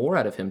see more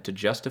out of him to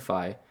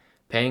justify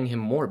paying him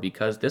more,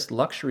 because this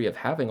luxury of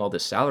having all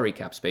this salary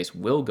cap space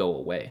will go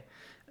away,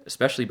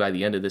 especially by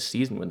the end of this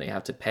season when they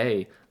have to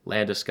pay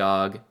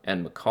Landeskog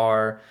and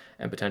Makar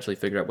and potentially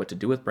figure out what to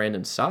do with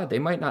Brandon Saad. They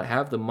might not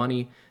have the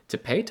money to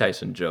pay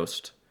Tyson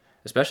Jost,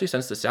 especially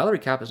since the salary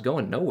cap is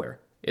going nowhere.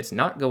 It's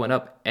not going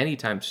up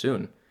anytime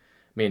soon.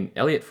 I mean,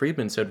 Elliot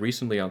Friedman said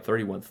recently on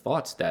 31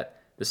 Thoughts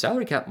that the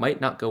salary cap might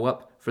not go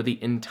up for the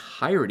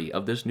entirety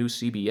of this new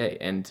CBA.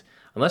 And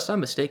unless I'm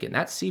mistaken,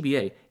 that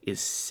CBA is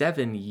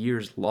 7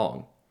 years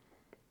long.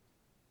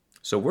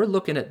 So we're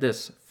looking at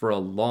this for a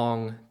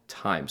long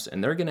time,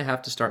 and they're going to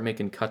have to start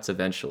making cuts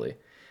eventually.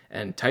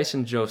 And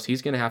Tyson Jost,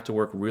 he's going to have to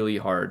work really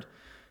hard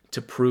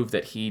to prove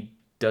that he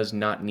does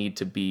not need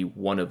to be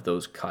one of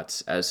those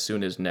cuts as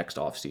soon as next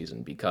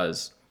offseason,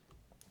 because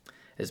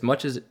as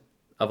much as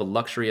of a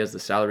luxury as the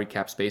salary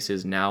cap space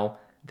is now,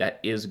 that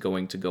is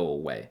going to go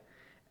away.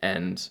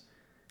 And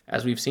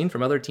as we've seen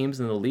from other teams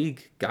in the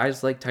league,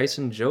 guys like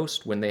Tyson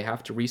Jost, when they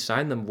have to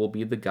re-sign them, will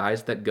be the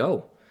guys that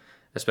go,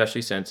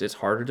 especially since it's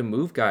harder to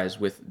move guys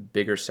with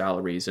bigger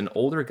salaries and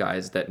older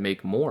guys that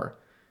make more.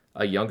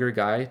 A younger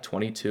guy,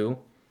 22,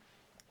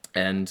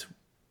 and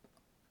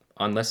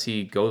unless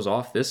he goes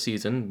off this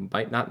season,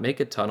 might not make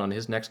a ton on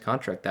his next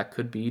contract. That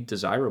could be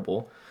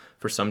desirable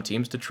for some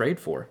teams to trade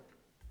for.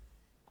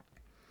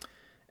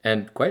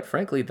 And quite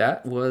frankly,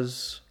 that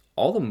was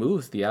all the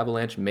moves the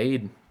Avalanche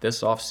made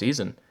this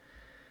offseason.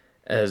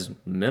 As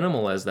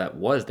minimal as that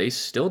was, they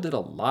still did a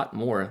lot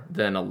more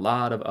than a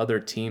lot of other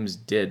teams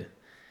did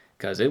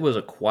because it was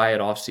a quiet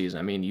offseason.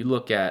 I mean, you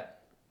look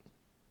at,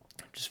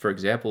 just for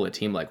example, a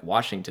team like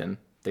Washington,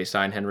 they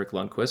signed Henrik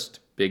Lundqvist,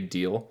 big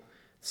deal,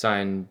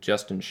 signed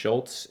Justin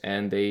Schultz,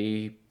 and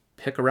they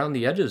pick around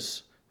the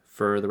edges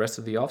for the rest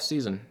of the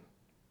offseason.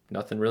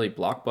 Nothing really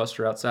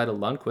blockbuster outside of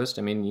Lundqvist.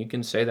 I mean, you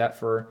can say that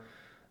for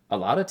a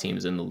lot of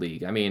teams in the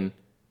league. I mean,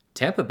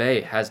 Tampa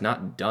Bay has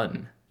not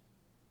done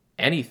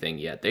anything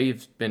yet.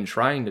 They've been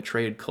trying to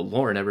trade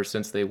Killorn ever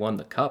since they won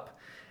the Cup,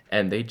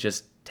 and they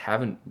just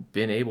haven't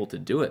been able to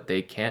do it.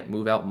 They can't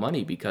move out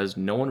money because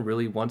no one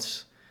really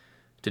wants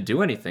to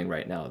do anything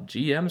right now.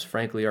 GMs,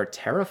 frankly, are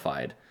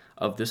terrified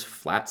of this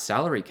flat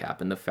salary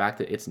cap and the fact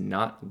that it's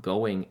not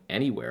going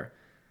anywhere.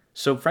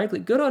 So, frankly,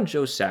 good on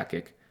Joe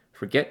Sakic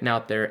for getting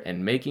out there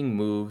and making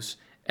moves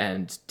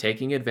and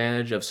taking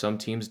advantage of some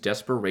team's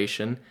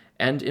desperation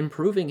and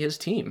improving his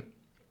team.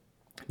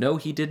 No,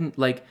 he didn't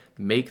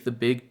make the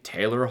big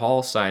Taylor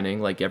Hall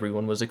signing like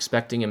everyone was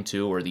expecting him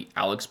to, or the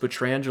Alex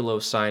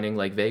Pietrangelo signing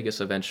like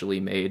Vegas eventually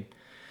made.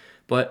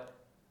 But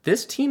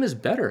this team is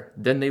better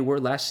than they were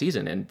last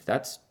season, and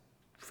that's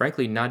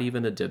frankly not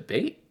even a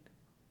debate.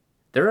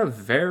 They're a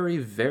very,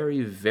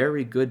 very,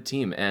 very good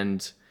team,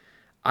 and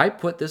I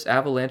put this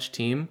Avalanche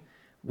team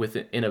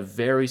in a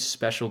very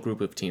special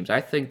group of teams.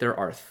 I think there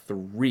are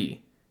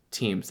 3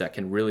 teams that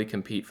can really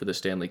compete for the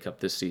Stanley Cup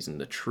this season.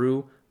 The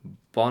true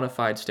bona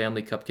fide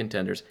Stanley Cup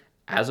contenders.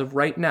 As of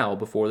right now,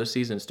 before the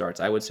season starts,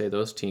 I would say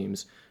those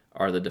teams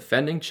are the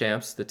defending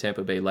champs, the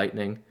Tampa Bay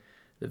Lightning,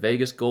 the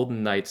Vegas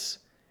Golden Knights,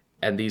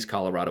 and these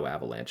Colorado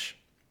Avalanche.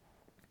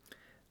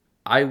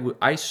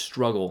 I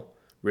struggle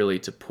really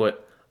to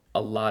put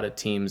a lot of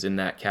teams in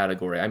that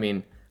category. I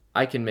mean,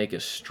 I can make a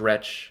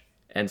stretch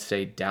and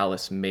say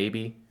Dallas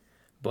maybe,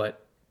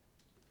 but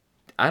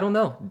I don't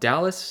know.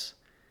 Dallas,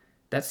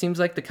 that seems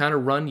like the kind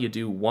of run you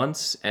do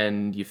once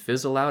and you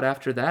fizzle out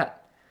after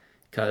that,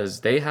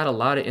 because they had a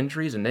lot of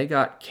injuries and they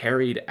got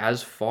carried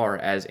as far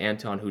as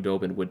Anton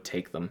Khudobin would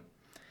take them.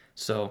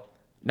 So,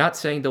 not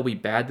saying they'll be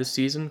bad this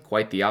season,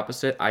 quite the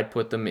opposite. I'd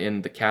put them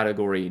in the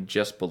category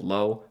just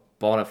below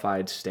bona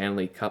fide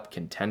Stanley Cup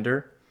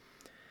contender.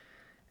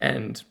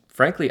 And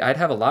frankly, I'd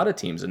have a lot of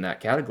teams in that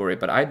category,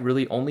 but I'd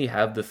really only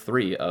have the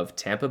 3 of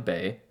Tampa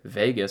Bay,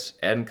 Vegas,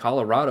 and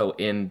Colorado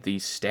in the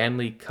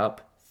Stanley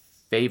Cup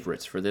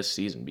favorites for this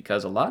season,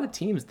 because a lot of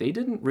teams, they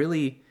didn't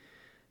really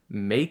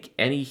make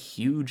any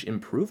huge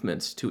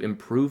improvements to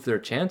improve their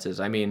chances.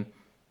 I mean,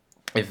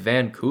 if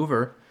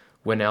Vancouver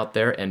went out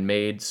there and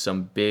made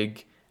some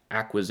big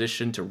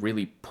acquisition to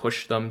really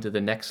push them to the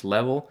next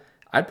level,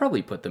 I'd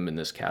probably put them in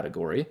this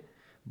category.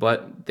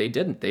 But they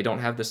didn't. They don't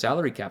have the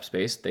salary cap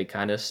space. They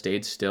kind of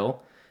stayed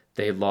still.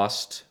 They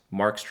lost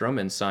Markstrom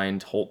and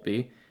signed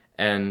Holtby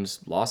and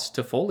lost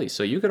to Foley.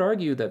 So you could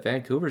argue that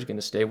Vancouver's going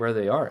to stay where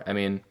they are. I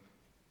mean,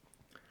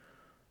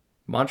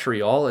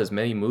 Montreal, as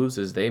many moves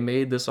as they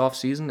made this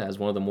offseason as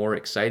one of the more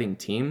exciting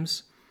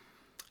teams,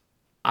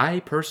 I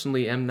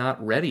personally am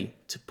not ready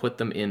to put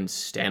them in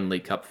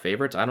Stanley Cup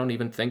favorites. I don't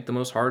even think the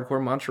most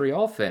hardcore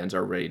Montreal fans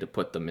are ready to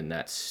put them in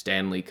that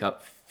Stanley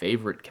Cup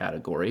favorite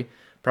category.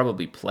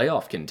 Probably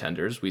playoff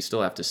contenders. We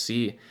still have to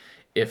see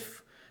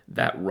if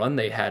that run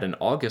they had in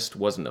August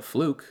wasn't a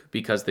fluke,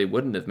 because they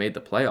wouldn't have made the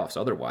playoffs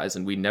otherwise,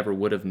 and we never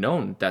would have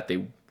known that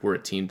they were a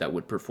team that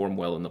would perform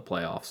well in the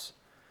playoffs.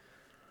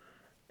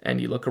 And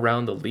you look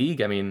around the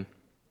league, I mean,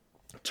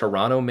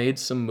 Toronto made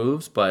some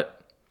moves,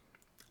 but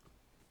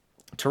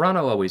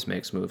Toronto always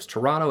makes moves.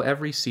 Toronto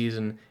every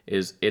season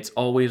it's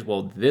always,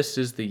 well, this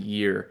is the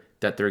year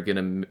that they're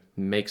going to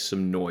make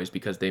some noise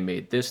because they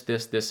made this,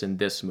 and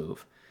this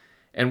move.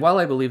 And while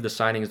I believe the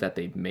signings that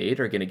they've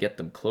made are going to get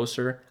them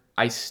closer,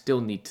 I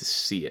still need to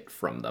see it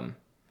from them.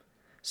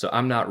 So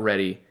I'm not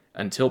ready,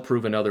 until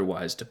proven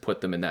otherwise, to put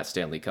them in that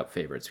Stanley Cup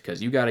favorites,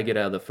 because you got to get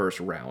out of the first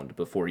round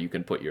before you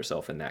can put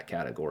yourself in that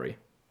category.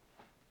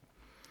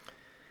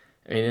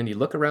 And then you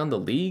look around the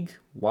league,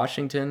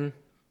 Washington,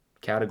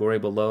 category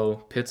below,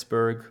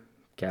 Pittsburgh,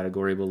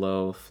 category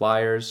below,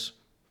 Flyers,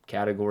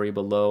 category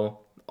below.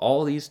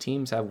 All these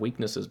teams have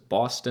weaknesses.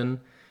 Boston,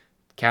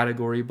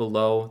 category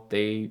below.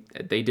 They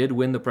did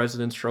win the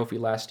President's Trophy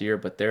last year,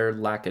 but their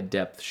lack of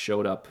depth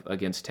showed up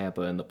against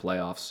Tampa in the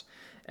playoffs.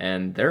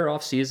 And their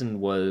offseason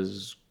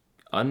was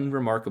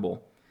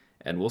unremarkable.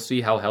 And we'll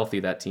see how healthy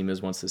that team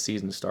is once the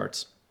season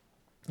starts.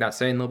 Not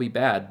saying they'll be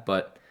bad,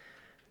 but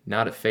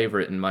not a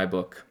favorite in my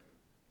book.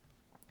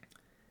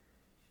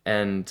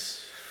 And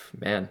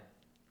man,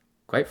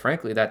 quite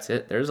frankly, that's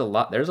it. There's a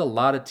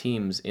lot of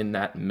teams in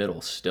that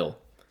middle still.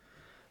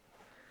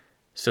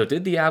 So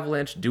did the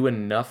Avalanche do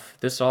enough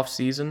this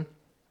offseason?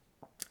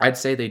 I'd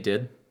say they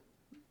did.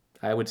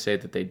 I would say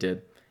that they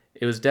did.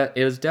 It was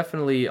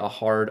definitely a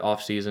hard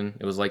offseason.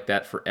 It was like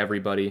that for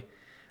everybody.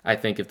 I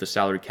think if the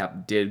salary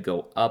cap did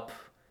go up,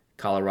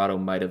 Colorado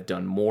might have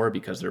done more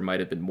because there might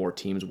have been more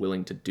teams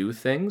willing to do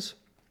things.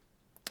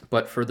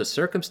 But for the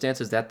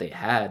circumstances that they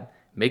had,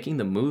 making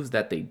the moves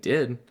that they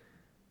did,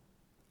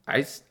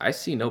 I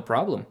see no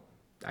problem.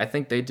 I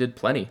think they did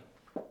plenty.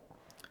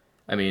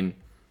 I mean,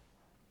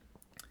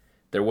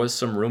 there was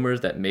some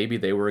rumors that maybe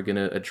they were going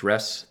to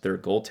address their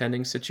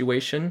goaltending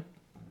situation.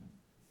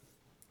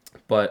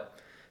 But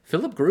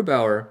Philip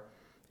Grubauer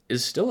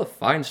is still a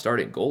fine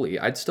starting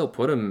goalie. I'd still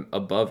put him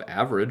above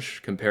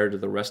average compared to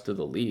the rest of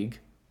the league.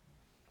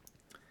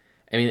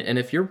 I mean, and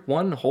if your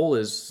one hole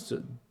is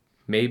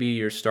maybe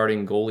your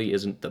starting goalie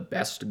isn't the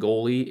best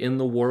goalie in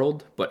the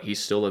world, but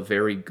he's still a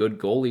very good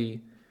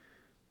goalie,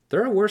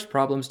 there are worse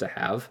problems to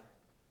have.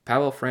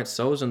 Pavel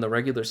Francouz in the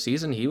regular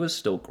season, he was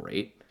still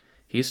great.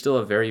 He's still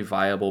a very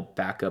viable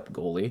backup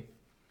goalie.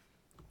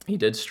 He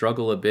did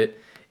struggle a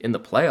bit in the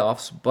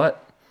playoffs,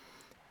 but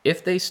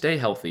if they stay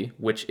healthy,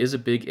 which is a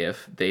big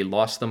if, they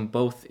lost them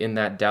both in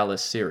that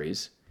Dallas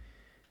series,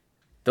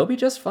 they'll be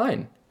just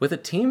fine. With a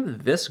team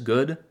this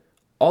good,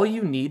 all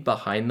you need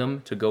behind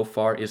them to go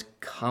far is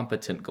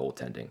competent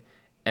goaltending.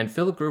 And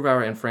Philip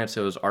Grubauer and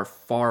Francouz are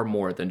far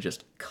more than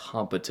just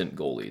competent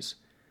goalies.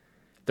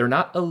 They're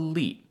not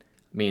elite.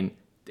 I mean,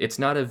 it's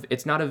not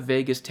a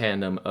Vegas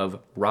tandem of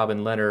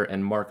Robin Lehner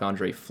and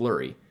Marc-Andre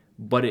Fleury,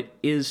 but it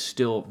is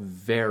still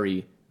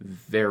very,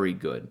 very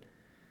good.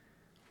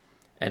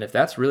 And if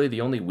that's really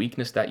the only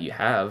weakness that you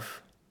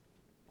have,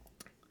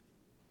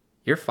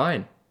 you're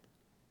fine.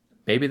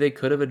 Maybe they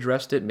could have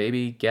addressed it,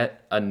 maybe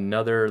get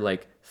another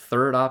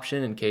third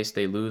option in case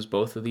they lose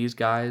both of these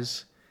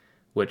guys,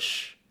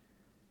 which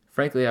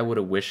frankly I would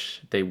have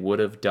wished they would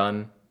have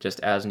done just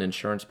as an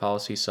insurance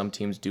policy. Some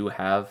teams do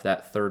have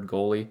that third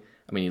goalie.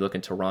 I mean, you look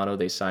in Toronto,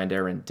 they signed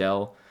Aaron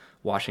Dell.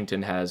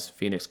 Washington has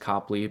Phoenix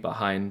Copley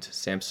behind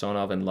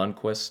Samsonov and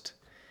Lundqvist.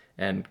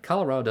 And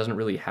Colorado doesn't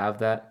really have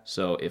that.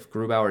 So if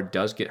Grubauer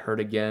does get hurt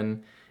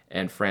again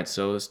and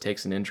Francouz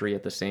takes an injury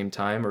at the same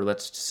time, or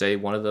let's say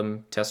one of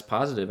them tests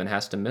positive and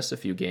has to miss a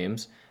few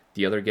games,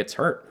 the other gets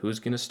hurt, who's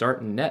going to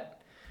start in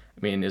net?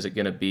 I mean, is it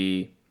going to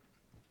be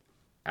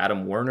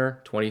Adam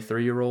Werner,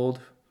 23-year-old,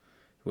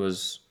 who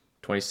was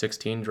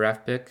 2016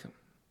 draft pick?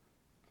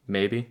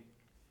 Maybe.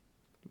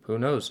 Who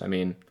knows? I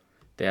mean,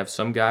 they have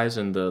some guys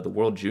in the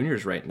World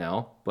Juniors right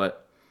now,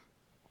 but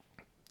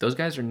those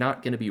guys are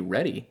not going to be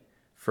ready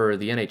for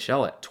the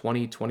NHL at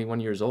 20, 21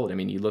 years old. I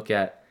mean, you look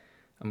at,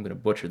 I'm going to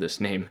butcher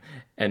this name,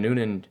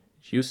 Annunen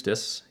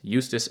Justus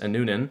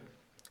Annunen,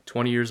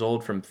 20 years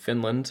old from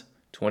Finland,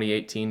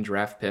 2018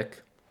 draft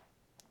pick,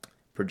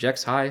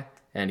 projects high,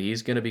 and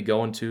he's going to be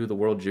going to the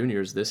World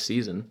Juniors this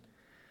season.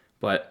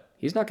 But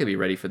he's not going to be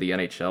ready for the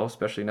NHL,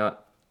 especially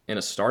not in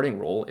a starting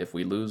role if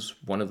we lose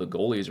one of the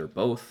goalies or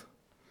both.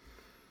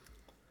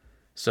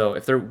 So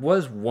if there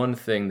was one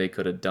thing they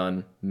could have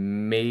done,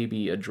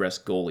 maybe address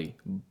goalie.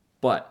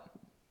 But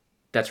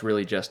that's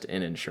really just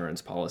an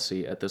insurance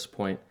policy at this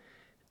point.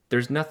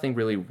 There's nothing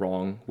really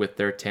wrong with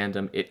their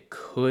tandem. It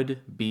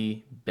could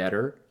be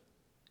better,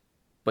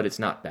 but it's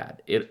not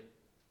bad.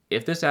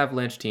 If this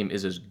Avalanche team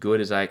is as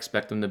good as I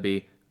expect them to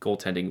be,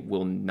 goaltending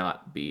will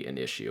not be an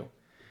issue,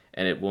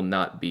 and it will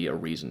not be a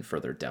reason for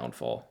their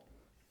downfall.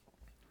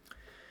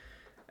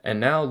 And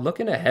now,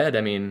 looking ahead,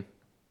 I mean,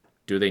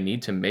 do they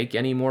need to make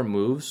any more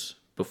moves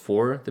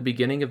before the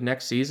beginning of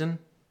next season?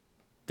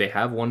 They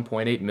have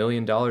 $1.8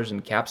 million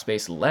in cap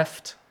space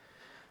left.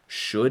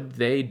 Should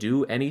they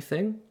do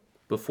anything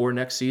before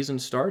next season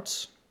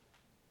starts?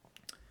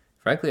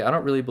 Frankly, I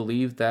don't really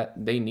believe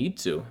that they need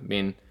to. I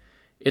mean,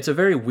 it's a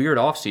very weird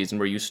offseason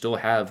where you still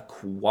have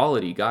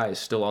quality guys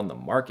still on the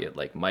market,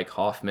 like Mike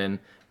Hoffman,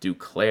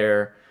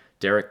 Duclair,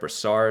 Derek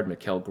Brassard,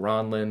 Mikael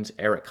Gronlund,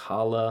 Eric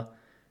Haula,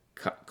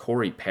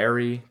 Corey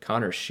Perry,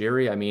 Connor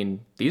Sheary. I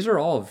mean, these are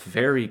all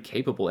very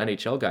capable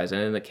NHL guys.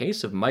 And in the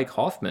case of Mike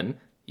Hoffman,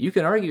 you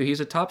can argue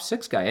he's a top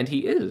 6 guy, and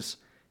he is.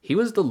 He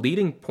was the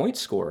leading point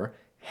scorer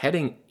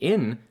heading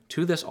in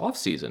to this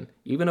offseason,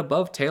 even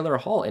above Taylor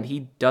Hall, and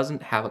he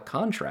doesn't have a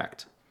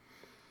contract.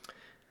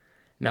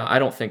 Now, I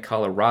don't think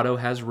Colorado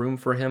has room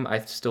for him. I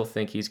still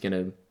think he's going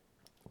to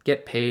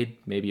get paid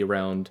maybe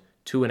around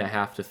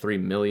 $2.5 to $3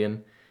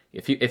 million.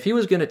 If he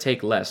was going to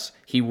take less,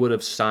 he would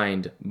have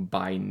signed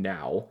by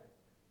now.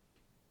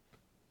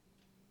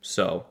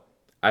 So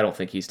I don't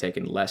think he's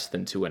taken less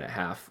than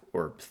 $2.5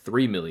 or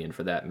 $3 million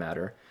for that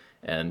matter.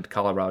 And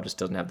Colorado just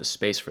doesn't have the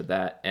space for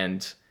that.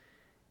 And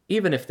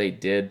even if they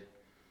did,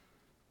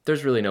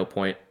 there's really no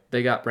point.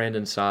 They got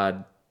Brandon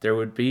Saad.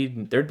 There'd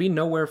be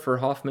nowhere for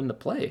Hoffman to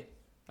play.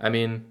 I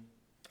mean,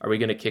 are we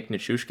going to kick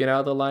Nichushkin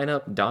out of the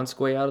lineup?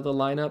 Donskoy out of the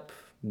lineup?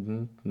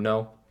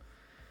 No.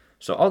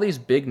 So all these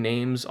big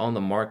names on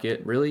the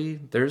market, really,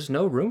 there's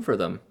no room for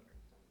them.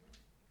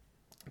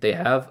 They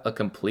have a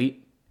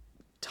complete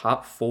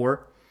top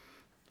 4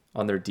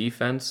 on their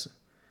defense.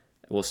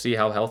 We'll see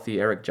how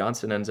healthy Erik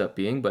Johnson ends up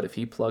being, but if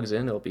he plugs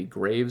in, it'll be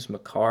Graves,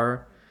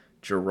 Makar,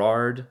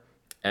 Girard,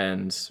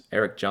 and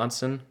Erik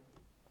Johnson.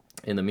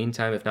 In the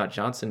meantime, if not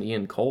Johnson,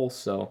 Ian Cole.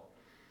 So,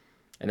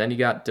 and then you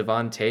got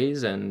Devon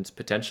Toews and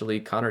potentially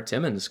Connor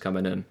Timmins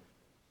coming in.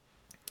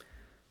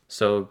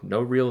 So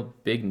no real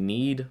big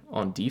need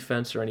on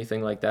defense or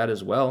anything like that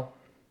as well.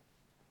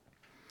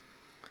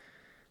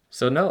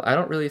 So no, I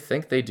don't really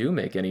think they do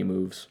make any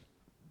moves.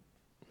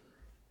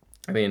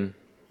 I mean,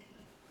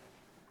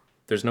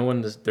 there's no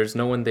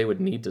one they would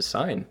need to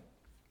sign.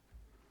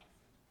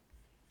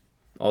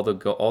 All the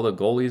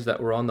goalies that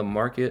were on the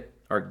market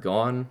are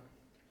gone.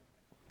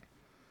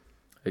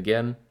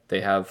 Again,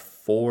 they have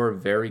 4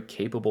 very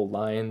capable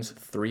lines,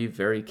 3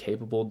 very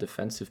capable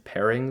defensive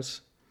pairings.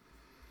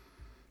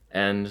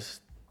 And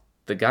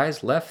the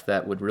guys left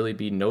that would really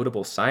be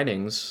notable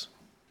signings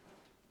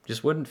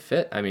just wouldn't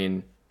fit. I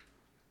mean,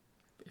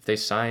 if they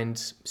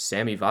signed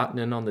Sami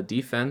Vatanen on the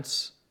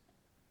defense,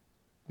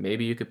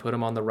 maybe you could put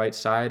him on the right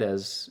side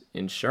as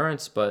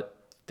insurance, but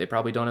they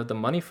probably don't have the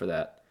money for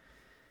that.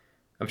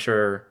 I'm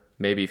sure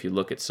maybe if you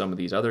look at some of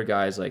these other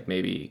guys, like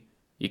maybe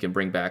you can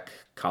bring back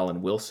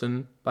Colin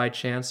Wilson by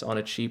chance on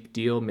a cheap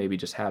deal, maybe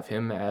just have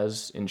him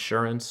as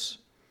insurance.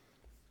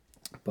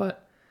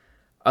 But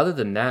other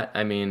than that,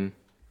 I mean,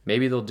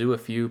 maybe they'll do a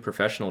few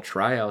professional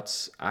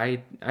tryouts.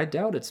 I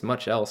doubt it's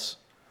much else.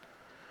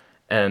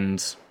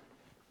 And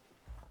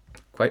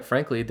quite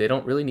frankly, they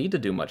don't really need to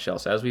do much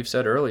else. As we've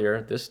said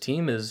earlier, this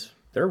team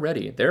they're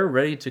ready. They're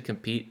ready to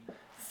compete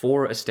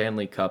for a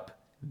Stanley Cup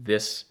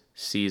this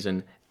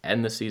season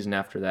and the season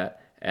after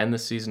that and the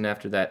season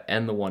after that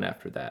and the one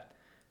after that.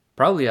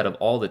 Probably out of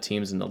all the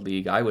teams in the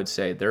league, I would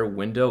say their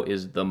window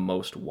is the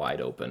most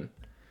wide open.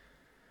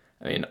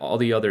 I mean, all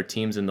the other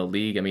teams in the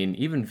league, I mean,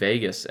 even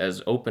Vegas,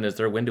 as open as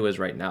their window is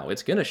right now,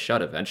 it's going to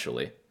shut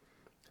eventually.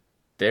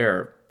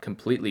 They're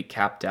completely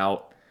capped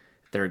out.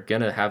 They're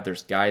going to have their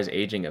guys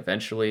aging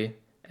eventually.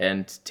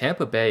 And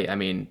Tampa Bay, I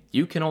mean,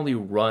 you can only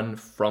run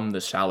from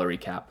the salary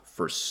cap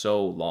for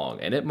so long,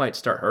 and it might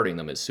start hurting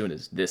them as soon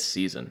as this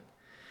season.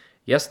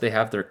 Yes, they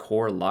have their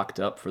core locked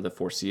up for the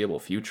foreseeable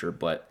future,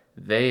 but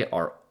they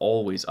are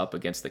always up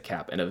against the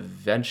cap. And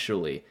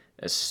eventually,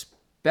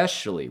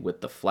 especially with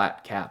the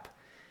flat cap,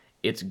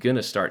 it's going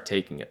to start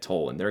taking a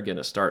toll, and they're going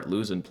to start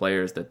losing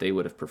players that they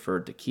would have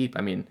preferred to keep.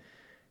 I mean,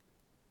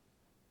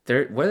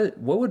 what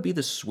would be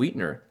the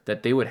sweetener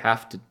that they would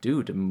have to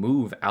do to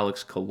move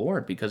Alex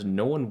Killorn? Because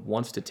no one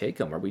wants to take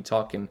him. Are we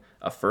talking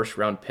a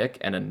first-round pick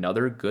and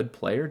another good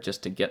player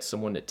just to get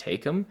someone to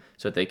take him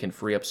so that they can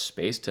free up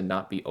space to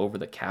not be over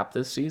the cap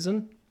this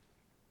season?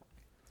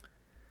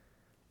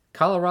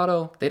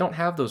 Colorado, they don't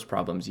have those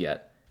problems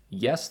yet.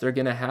 Yes, they're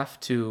going to have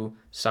to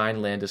sign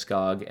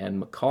Landeskog and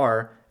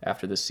Makar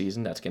after this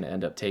season. That's going to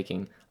end up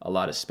taking a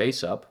lot of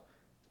space up.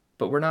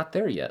 But we're not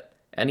there yet.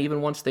 And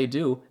even once they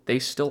do, they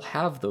still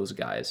have those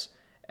guys.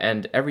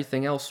 And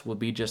everything else will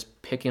be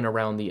just picking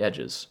around the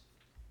edges.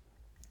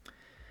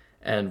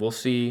 And we'll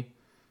see.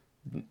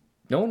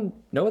 No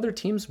other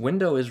team's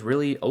window is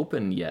really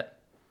open yet.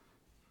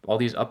 All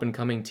these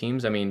up-and-coming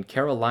teams, I mean,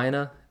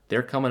 Carolina,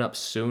 they're coming up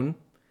soon.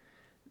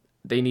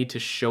 They need to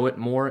show it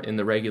more in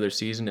the regular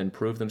season and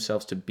prove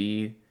themselves to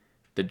be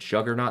the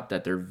juggernaut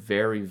that they're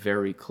very,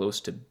 very close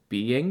to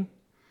being.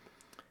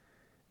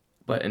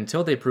 But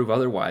until they prove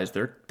otherwise,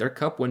 their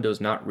cup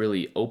window's not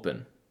really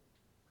open.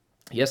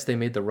 Yes, they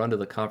made the run to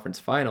the conference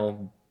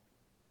final,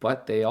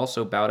 but they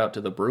also bowed out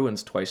to the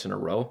Bruins twice in a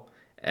row.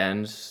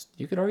 And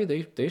you could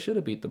argue they should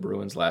have beat the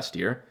Bruins last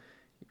year.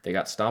 They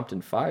got stomped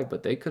in 5,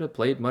 but they could have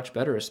played much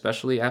better,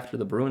 especially after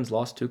the Bruins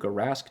lost Tuukka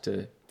Rask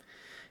to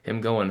him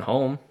going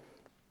home.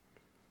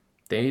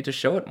 They need to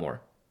show it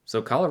more.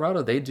 So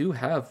Colorado, they do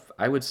have,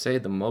 I would say,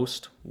 the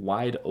most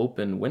wide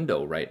open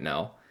window right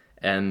now.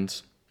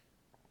 And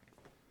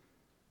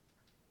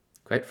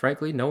quite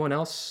frankly, no one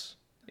else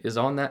is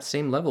on that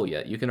same level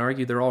yet. You can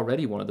argue they're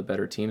already one of the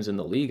better teams in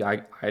the league.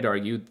 I'd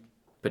argue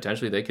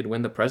potentially they could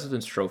win the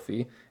President's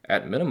Trophy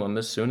at minimum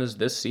as soon as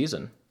this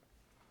season.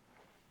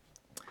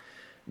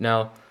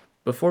 Now,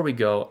 before we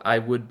go, I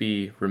would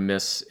be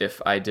remiss if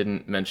I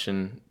didn't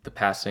mention the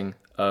passing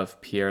of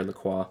Pierre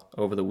Lacroix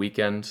over the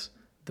weekend,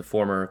 the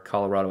former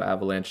Colorado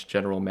Avalanche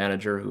general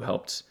manager who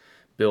helped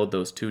build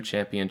those 2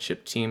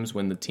 championship teams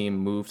when the team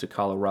moved to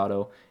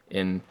Colorado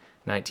in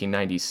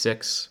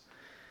 1996.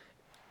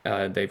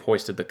 They've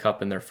hoisted the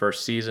cup in their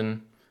first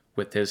season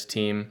with his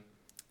team,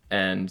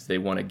 and they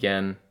won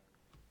again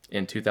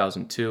in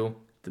 2002.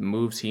 The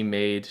moves he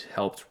made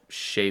helped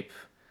shape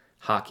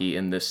hockey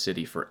in this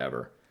city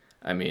forever.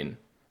 I mean,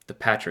 the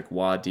Patrick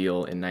Waugh deal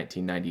in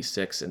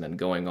 1996 and then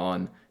going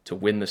on to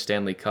win the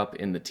Stanley Cup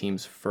in the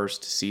team's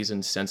first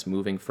season since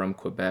moving from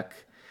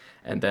Quebec,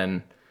 and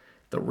then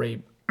the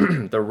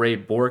Ray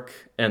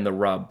Bourque and the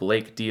Rob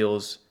Blake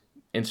deals,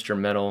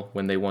 instrumental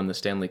when they won the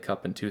Stanley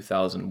Cup in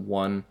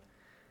 2001.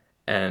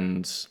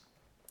 And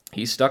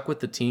he stuck with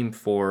the team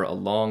for a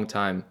long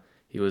time.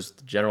 He was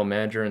the general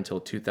manager until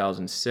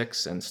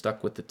 2006 and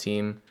stuck with the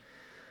team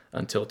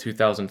until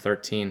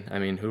 2013. I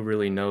mean, who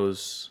really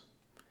knows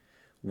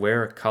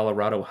where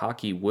Colorado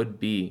hockey would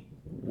be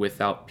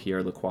without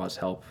Pierre Lacroix's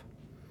help?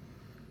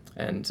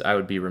 And I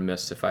would be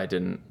remiss if I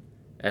didn't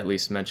at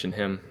least mention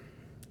him.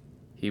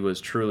 He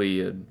was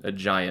truly a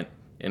giant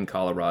in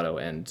Colorado,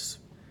 and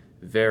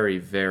very,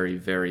 very,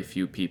 very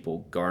few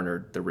people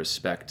garnered the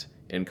respect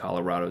in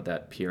Colorado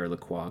that Pierre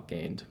Lacroix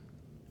gained.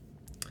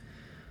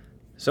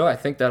 So I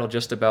think that'll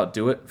just about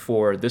do it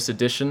for this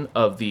edition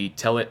of the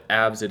Tell It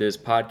Avs It Is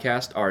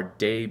podcast, our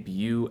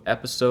debut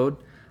episode.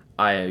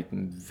 I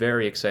am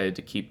very excited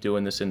to keep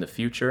doing this in the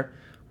future.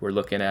 We're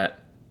looking at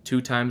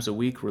 2 times a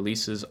week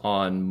releases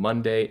on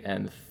Monday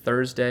and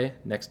Thursday.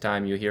 Next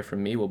time you hear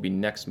from me will be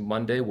next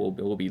Monday.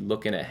 We'll be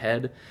looking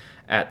ahead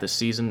at the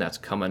season that's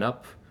coming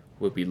up.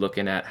 We'll be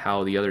looking at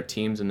how the other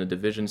teams in the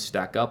division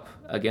stack up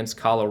against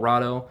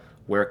Colorado,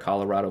 where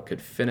Colorado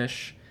could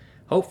finish.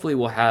 Hopefully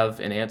we'll have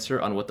an answer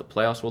on what the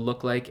playoffs will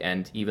look like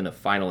and even a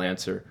final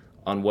answer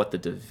on what the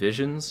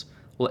divisions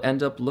will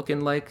end up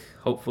looking like,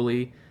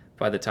 hopefully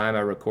by the time I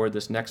record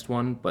this next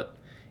one. But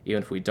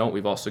even if we don't,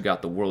 we've also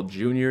got the World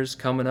Juniors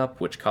coming up,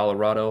 which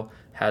Colorado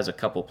has a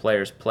couple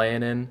players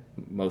playing in,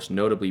 most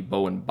notably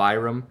Bowen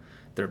Byram,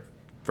 their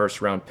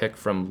first-round pick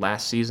from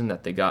last season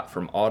that they got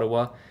from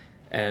Ottawa.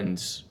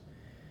 And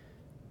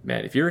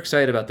man, if you're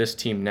excited about this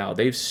team now,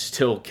 they've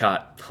still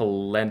got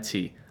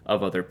plenty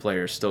of other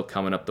players still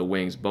coming up the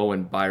wings,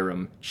 Bowen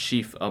Byram,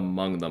 chief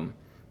among them.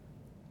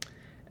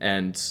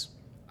 And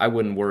I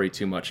wouldn't worry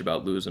too much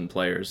about losing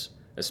players,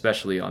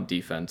 especially on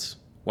defense.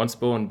 Once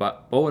Bowen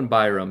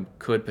Byram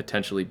could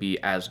potentially be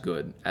as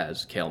good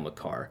as Cale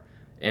Makar.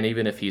 And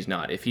even if he's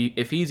not, if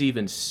he's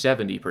even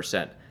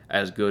 70%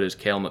 as good as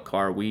Cale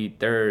Makar,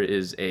 there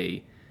is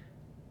a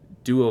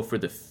duo for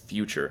the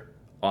future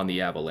on the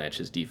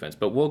Avalanche's defense.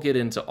 But we'll get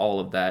into all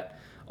of that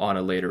on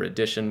a later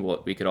edition.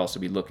 We could also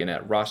be looking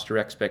at roster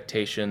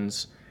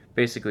expectations.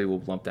 Basically,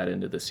 we'll lump that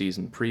into the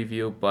season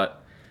preview.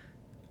 But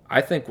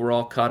I think we're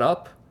all caught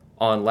up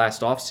on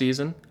last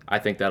offseason. I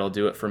think that'll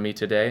do it for me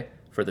today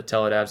for the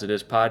Tell It Avs It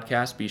Is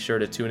podcast. Be sure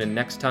to tune in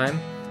next time,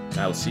 and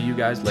I will see you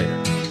guys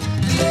later.